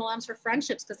join MLMs for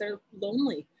friendships because they're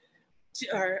lonely.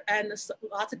 And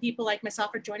lots of people like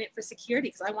myself are joining it for security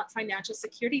because I want financial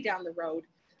security down the road.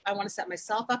 I want to set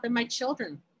myself up and my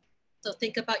children. So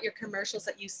think about your commercials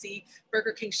that you see.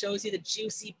 Burger King shows you the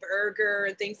juicy burger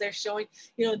and things they're showing.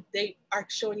 You know, they are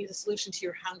showing you the solution to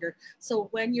your hunger. So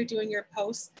when you're doing your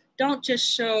posts, don't just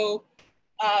show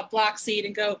black seed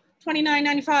and go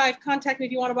 $29.95. Contact me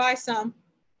if you want to buy some.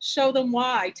 Show them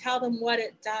why. Tell them what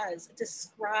it does.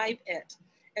 Describe it.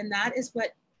 And that is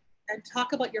what, and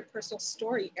talk about your personal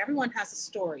story. Everyone has a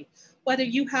story. Whether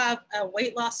you have a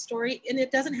weight loss story, and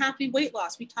it doesn't have to be weight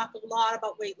loss. We talk a lot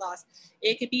about weight loss.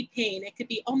 It could be pain. It could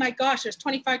be, oh my gosh, there's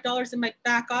 $25 in my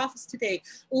back office today.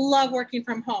 Love working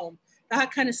from home.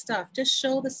 That kind of stuff. Just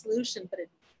show the solution, but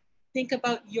think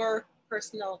about your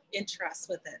personal interest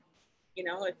with it. You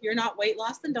know, if you're not weight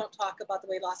loss, then don't talk about the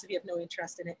weight loss if you have no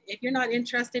interest in it. If you're not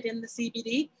interested in the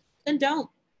CBD, then don't.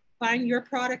 Find your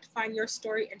product, find your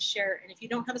story, and share it. And if you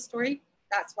don't have a story,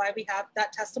 that's why we have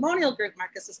that testimonial group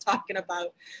Marcus is talking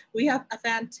about. We have a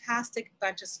fantastic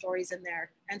bunch of stories in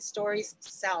there, and stories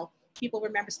sell. People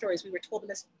remember stories. We were told them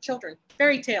as children,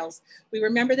 fairy tales. We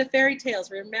remember the fairy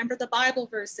tales. We remember the Bible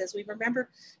verses. We remember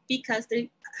because they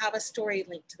have a story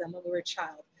linked to them when we were a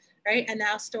child, right? And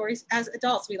now stories, as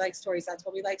adults, we like stories. That's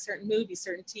why we like certain movies,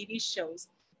 certain TV shows.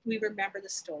 We remember the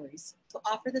stories. So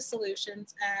offer the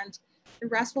solutions and the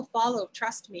rest will follow,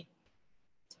 trust me.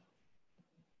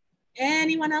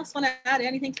 Anyone else want to add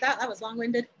anything to that? That was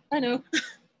long-winded. I know.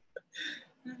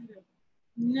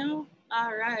 No?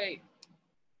 All right.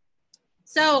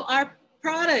 So our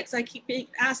products, I keep being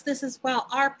asked this as well.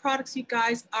 Our products, you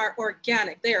guys, are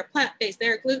organic. They are plant-based.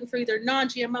 They're gluten-free. They're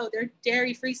non-GMO. They're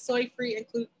dairy-free, soy-free,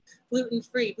 and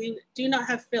gluten-free. We do not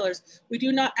have fillers. We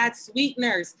do not add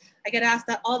sweeteners. I get asked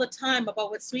that all the time about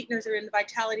what sweeteners are in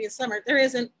Vitality of Summer. There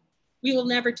isn't. We will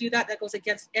never do that. That goes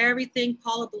against everything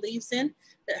Paula believes in,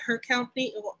 that her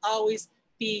company, it will always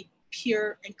be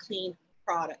pure and clean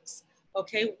products.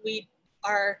 Okay, we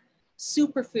are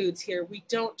superfoods here. We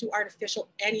don't do artificial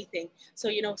anything. So,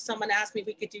 you know, someone asked me if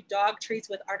we could do dog treats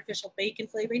with artificial bacon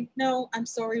flavoring. No, I'm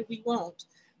sorry, we won't.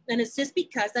 And it's just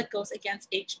because that goes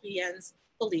against HBN's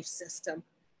belief system.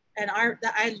 And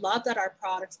I love that our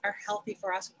products are healthy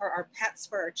for us, for our pets,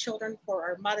 for our children, for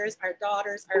our mothers, our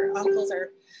daughters, our uncles,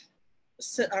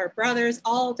 our brothers,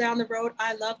 all down the road.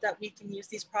 I love that we can use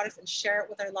these products and share it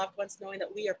with our loved ones, knowing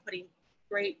that we are putting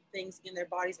great things in their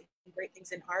bodies and great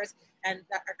things in ours, and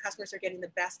that our customers are getting the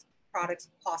best products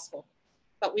possible.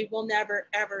 But we will never,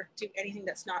 ever do anything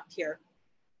that's not pure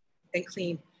and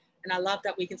clean. And I love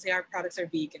that we can say our products are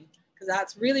vegan, because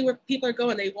that's really where people are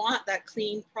going. They want that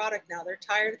clean product now. They're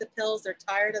tired of the pills. They're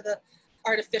tired of the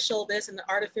artificial this and the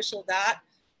artificial that.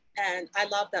 And I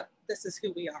love that this is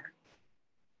who we are.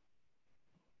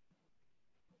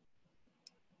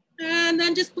 And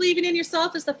then just believing in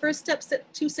yourself is the first step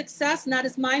to success, and that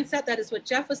is mindset. That is what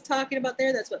Jeff was talking about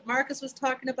there. That's what Marcus was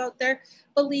talking about there.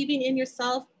 Believing in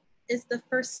yourself is the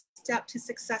first step to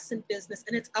success in business,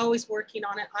 and it's always working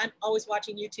on it. I'm always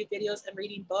watching YouTube videos and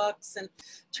reading books and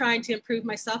trying to improve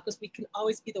myself, because we can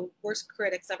always be the worst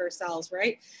critics of ourselves,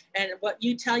 right? And what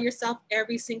you tell yourself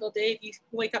every single day, if you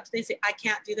wake up today and say, I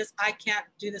can't do this, I can't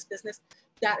do this business,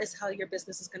 that is how your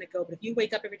business is going to go. But if you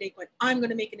wake up every day going, I'm going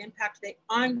to make an impact today,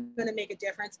 I'm going to make a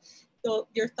difference, so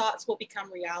your thoughts will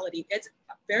become reality. It's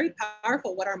very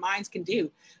powerful what our minds can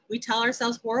do. We tell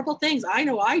ourselves horrible things. I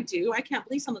know I do. I can't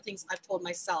believe some of the things I've told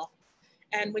myself.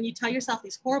 And when you tell yourself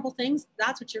these horrible things,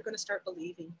 that's what you're going to start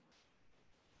believing.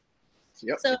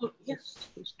 Yep. So, yeah.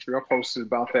 It's true. I posted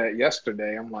about that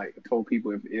yesterday. I'm like, I told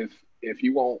people, if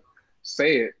you won't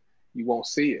say it, you won't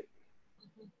see it.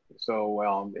 So,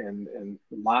 and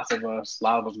lots of us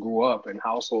grew up in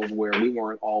households where we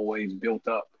weren't always built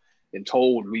up and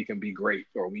told we can be great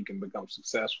or we can become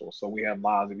successful. So we have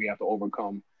lives that we have to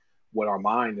overcome what our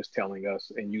mind is telling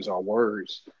us and use our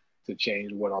words to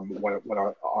change what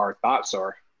our thoughts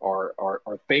are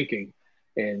thinking.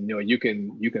 And, you know, you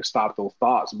can stop those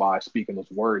thoughts by speaking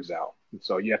those words out. And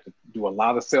so you have to do a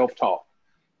lot of self-talk.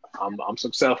 I'm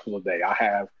successful today. I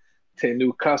have 10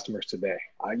 new customers today.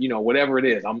 You know, whatever it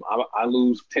is, I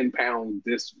lose 10 pounds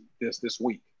this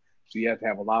week. So you have to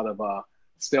have a lot of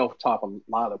self-talk,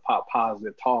 a lot of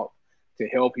positive talk to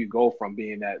help you go from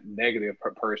being that negative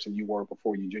person you were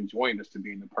before you joined us to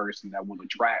being the person that will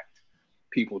attract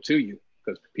people to you,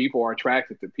 because people are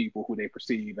attracted to people who they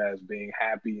perceive as being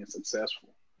happy and successful.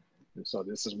 And so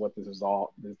this is what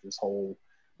this whole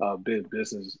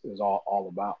business is all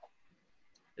about.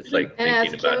 It's like And as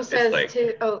thinking Kim about, says it's like,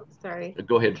 too, oh, sorry.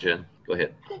 go ahead, Jen, go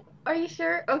ahead. Are you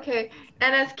sure? Okay.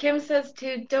 And as Kim says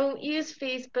too, don't use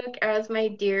Facebook as my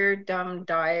dear dumb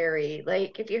diary.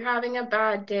 Like if you're having a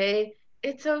bad day,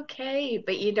 it's okay,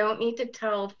 but you don't need to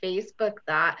tell Facebook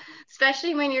that,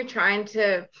 especially when you're trying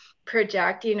to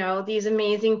project, these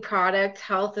amazing products,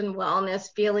 health and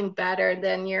wellness, feeling better,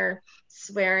 then you're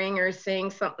swearing or saying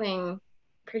something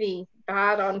pretty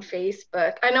bad on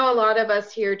Facebook. I know a lot of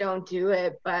us here don't do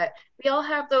it, but we all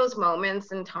have those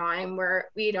moments in time where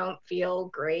we don't feel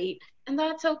great, and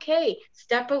that's okay.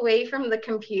 Step away from the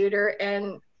computer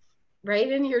and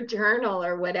write in your journal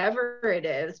or whatever it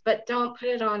is, but don't put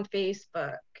it on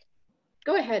Facebook.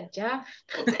 Go ahead, Jeff.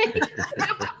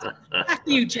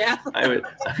 After you, Jeff. I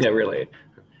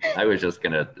was just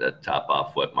gonna top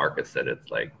off what Marcus said. It's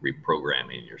like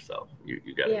reprogramming yourself. You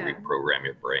got to reprogram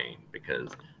your brain, because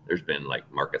there's been, like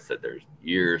Marcus said, there's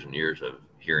years and years of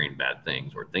hearing bad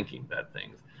things or thinking bad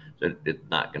things. So it's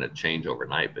not going to change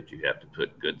overnight, but you have to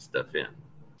put good stuff in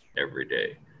every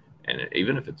day. And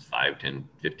even if it's 5, 10,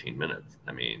 15 minutes,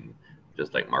 I mean,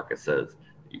 just like Marcus says,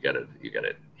 you gotta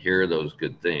hear those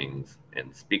good things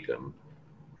and speak them,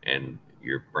 and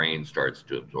your brain starts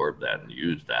to absorb that and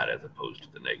use that as opposed to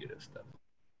the negative stuff.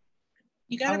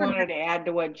 I wanted to add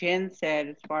to what Jen said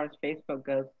as far as Facebook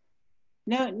goes.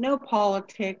 No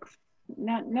politics,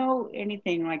 no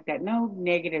anything like that. No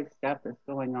negative stuff that's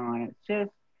going on. It's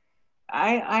just,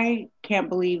 I can't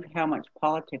believe how much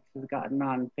politics has gotten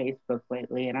on Facebook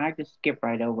lately, and I just skip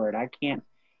right over it. I can't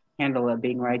handle it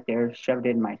being right there, shoved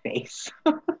in my face.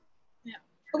 Yeah.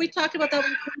 But we talked about that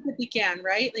when COVID began,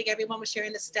 right? Like everyone was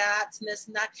sharing the stats and this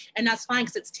and that, and that's fine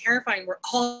because it's terrifying. We're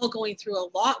all going through a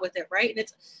lot with it, right? And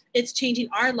it's changing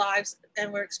our lives,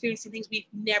 and we're experiencing things we've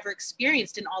never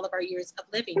experienced in all of our years of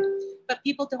living. But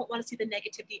people don't want to see the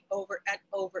negativity over and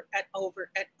over and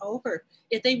over and over.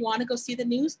 If they want to go see the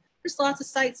news, there's lots of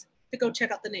sites to go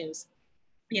check out the news.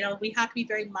 We have to be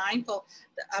very mindful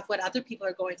of what other people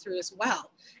are going through as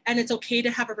well. And it's okay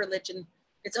to have a religion.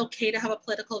 It's okay to have a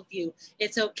political view.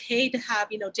 It's okay to have,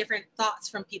 different thoughts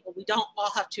from people. We don't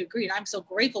all have to agree. And I'm so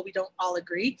grateful we don't all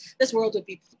agree. This world would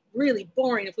be really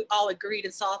boring if we all agreed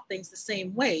and saw things the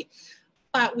same way.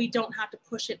 But we don't have to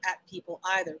push it at people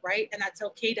either, right? And that's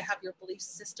okay to have your belief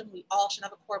system. We all should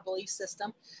have a core belief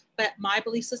system. But my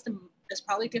belief system is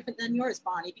probably different than yours,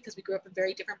 Bonnie, because we grew up in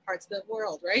very different parts of the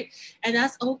world, right? And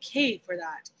that's okay for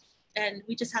that. And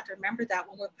we just have to remember that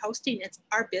when we're posting, it's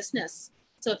our business.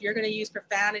 So if you're going to use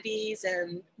profanities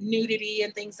and nudity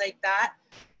and things like that,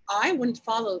 I wouldn't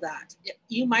follow that.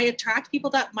 You might attract people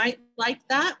that might like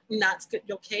that, and that's good.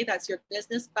 Okay, that's your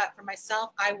business. But for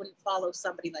myself, I wouldn't follow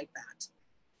somebody like that.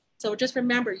 So just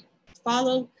remember,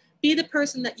 be the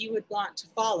person that you would want to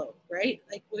follow, right?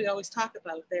 Like we always talk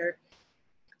about there,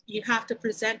 you have to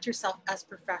present yourself as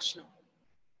professional.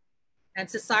 And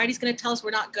society's going to tell us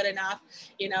we're not good enough.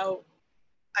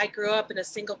 I grew up in a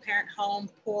single parent home,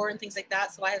 poor and things like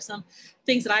that. So I have some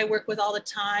things that I work with all the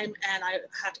time, and I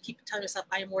have to keep telling myself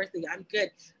I am worthy, I'm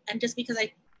good. And just because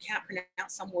I can't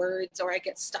pronounce some words, or I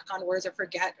get stuck on words or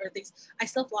forget or things, I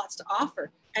still have lots to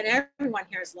offer. And everyone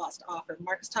here has lots to offer.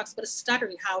 Marcus talks about his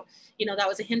stuttering, how, that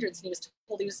was a hindrance. And he was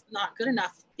told he was not good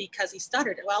enough because he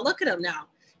stuttered. Well, look at him now.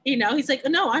 He's like, oh,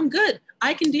 no, I'm good.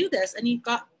 I can do this. And you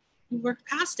worked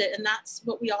past it. And that's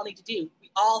what we all need to do.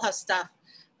 We all have stuff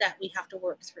that we have to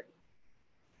work through.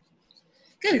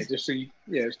 Good. Yeah, just so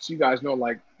you guys know,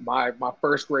 like my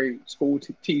first grade school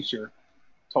teacher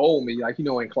told me, like,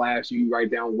 in class, you write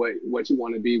down what you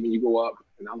want to be when you grow up.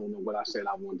 And I don't know what I said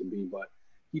I wanted to be, but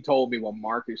he told me, well,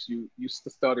 Marcus, you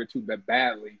stutter too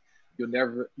badly. You'll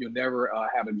never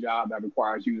have a job that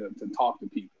requires you to talk to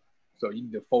people. So you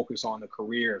need to focus on the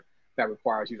career that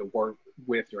requires you to work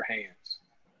with your hands.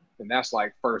 And that's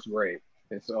like first grade.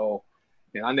 And so,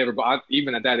 and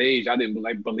even at that age, I didn't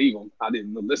believe him. I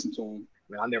didn't listen to him.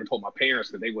 I never told my parents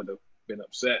because they would have been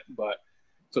upset. But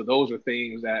so those are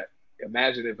things that,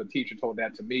 imagine if a teacher told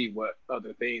that to me, what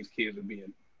other things kids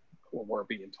were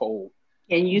being told.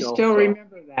 And you still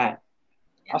remember that?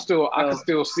 I can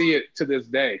still see it to this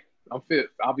day.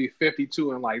 I'll be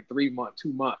 52 in like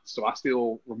 2 months. So I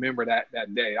still remember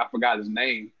that day. I forgot his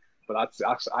name, but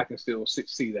I can still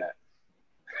see that.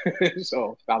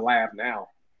 So I laugh now.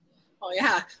 Oh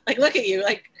yeah, like look at you,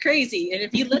 like crazy. And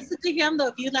if you listen to him, though,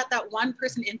 if you let that one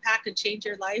person impact and change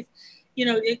your life,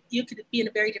 you could be in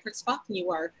a very different spot than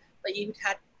you are. But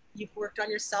you've worked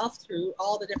on yourself through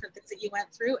all the different things that you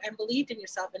went through and believed in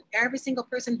yourself. And every single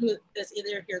person who is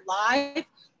either here live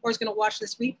or is going to watch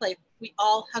this replay, we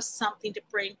all have something to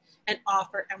bring and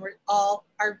offer, and we all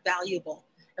are valuable.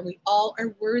 and we all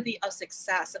are worthy of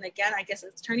success. And again, I guess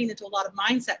it's turning into a lot of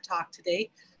mindset talk today,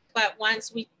 but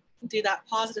once we do that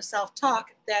positive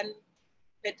self-talk, then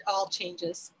it all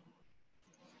changes.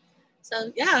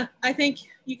 So yeah, I think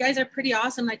you guys are pretty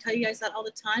awesome. I tell you guys that all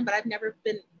the time, but I've never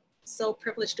been so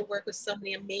privileged to work with so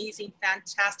many amazing,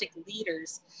 fantastic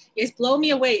leaders. You guys blow me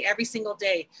away every single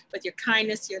day with your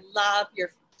kindness, your love,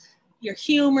 your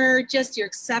humor, just your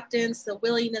acceptance, the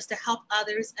willingness to help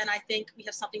others. And I think we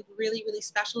have something really, really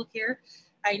special here.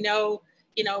 I know,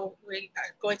 you know, we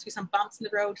are going through some bumps in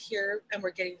the road here, and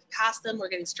we're getting past them. We're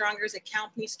getting stronger as a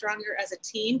company, stronger as a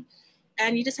team.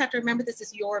 And you just have to remember, this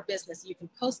is your business. You can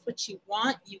post what you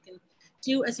want. You can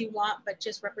do as you want, but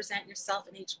just represent yourself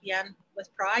in HBN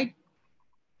with pride.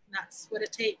 And that's what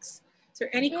it takes. Is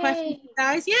there any questions,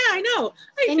 guys? Yeah, I know.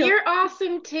 And you're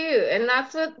awesome too. And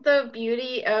that's what the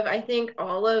beauty of, I think,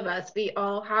 all of us. We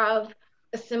all have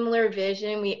a similar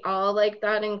vision. We all like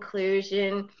that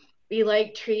inclusion. We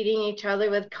like treating each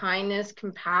other with kindness,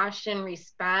 compassion,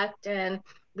 respect, and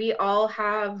we all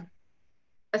have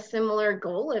a similar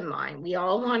goal in mind. We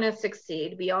all want to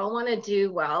succeed. We all want to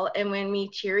do well. And when we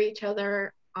cheer each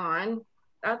other on,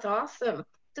 that's awesome.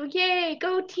 So yay,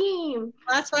 go team.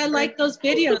 That's why I like those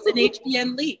videos in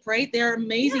HBN Leap, right? They're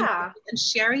amazing. Yeah. And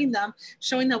sharing them,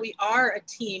 showing that we are a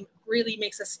team, really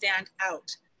makes us stand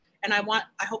out. And I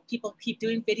hope people keep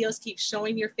doing videos, keep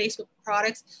showing your Facebook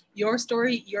products, your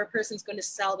story, your person's going to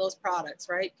sell those products,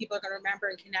 right? People are going to remember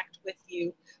and connect with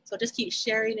you. So just keep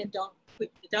sharing and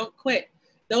don't quit.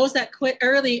 Those that quit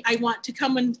early, I want to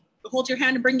come and hold your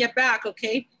hand and bring you back,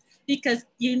 okay? Because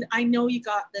I know you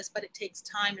got this, but it takes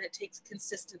time and it takes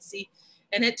consistency.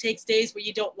 And it takes days where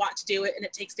you don't want to do it. And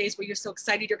it takes days where you're so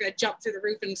excited you're going to jump through the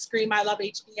roof and scream, I love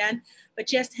HBN. But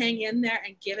just hang in there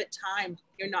and give it time.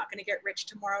 You're not going to get rich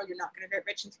tomorrow. You're not going to get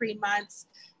rich in 3 months,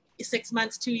 6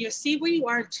 months, 2 years. See where you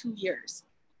are in 2 years.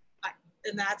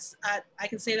 And that's, I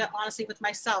can say that honestly with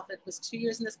myself. It was 2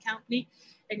 years in this company.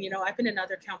 And, you know, I've been in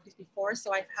other companies before,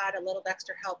 so I've had a little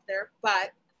extra help there.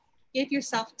 But give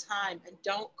yourself time and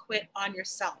don't quit on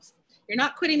yourself. You're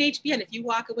not quitting HBN. If you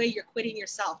walk away, you're quitting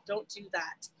yourself. Don't do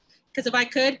that. Because if I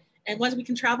could, and once we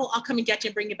can travel, I'll come and get you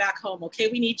and bring you back home. Okay,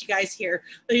 we need you guys here.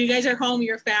 But you guys are home,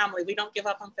 you're family. We don't give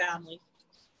up on family.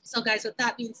 So guys, with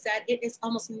that being said, it is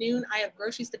almost noon. I have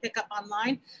groceries to pick up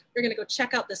online. We're going to go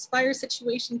check out this fire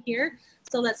situation here.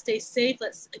 So let's stay safe.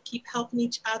 Let's keep helping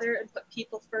each other and put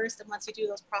people first. And once you do,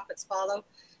 those profits follow.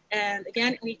 And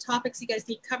again, any topics you guys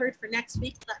need covered for next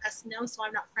week, let us know so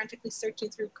I'm not frantically searching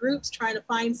through groups trying to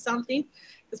find something,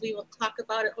 because we will talk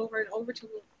about it over and over till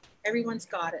everyone's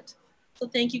got it. So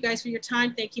thank you guys for your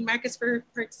time. Thank you, Marcus, for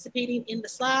participating in the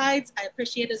slides. I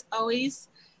appreciate it as always.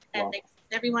 And thanks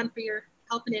everyone for your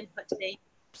help and input today.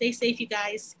 Stay safe, you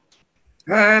guys.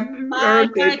 Happy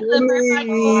birthday to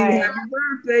me. Happy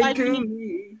birthday to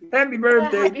me. Happy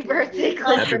birthday. Happy birthday,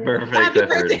 Clifford. Happy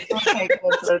birthday,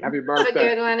 Clifford. Happy birthday. Have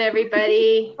a good one,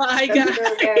 everybody. Bye,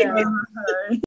 guys.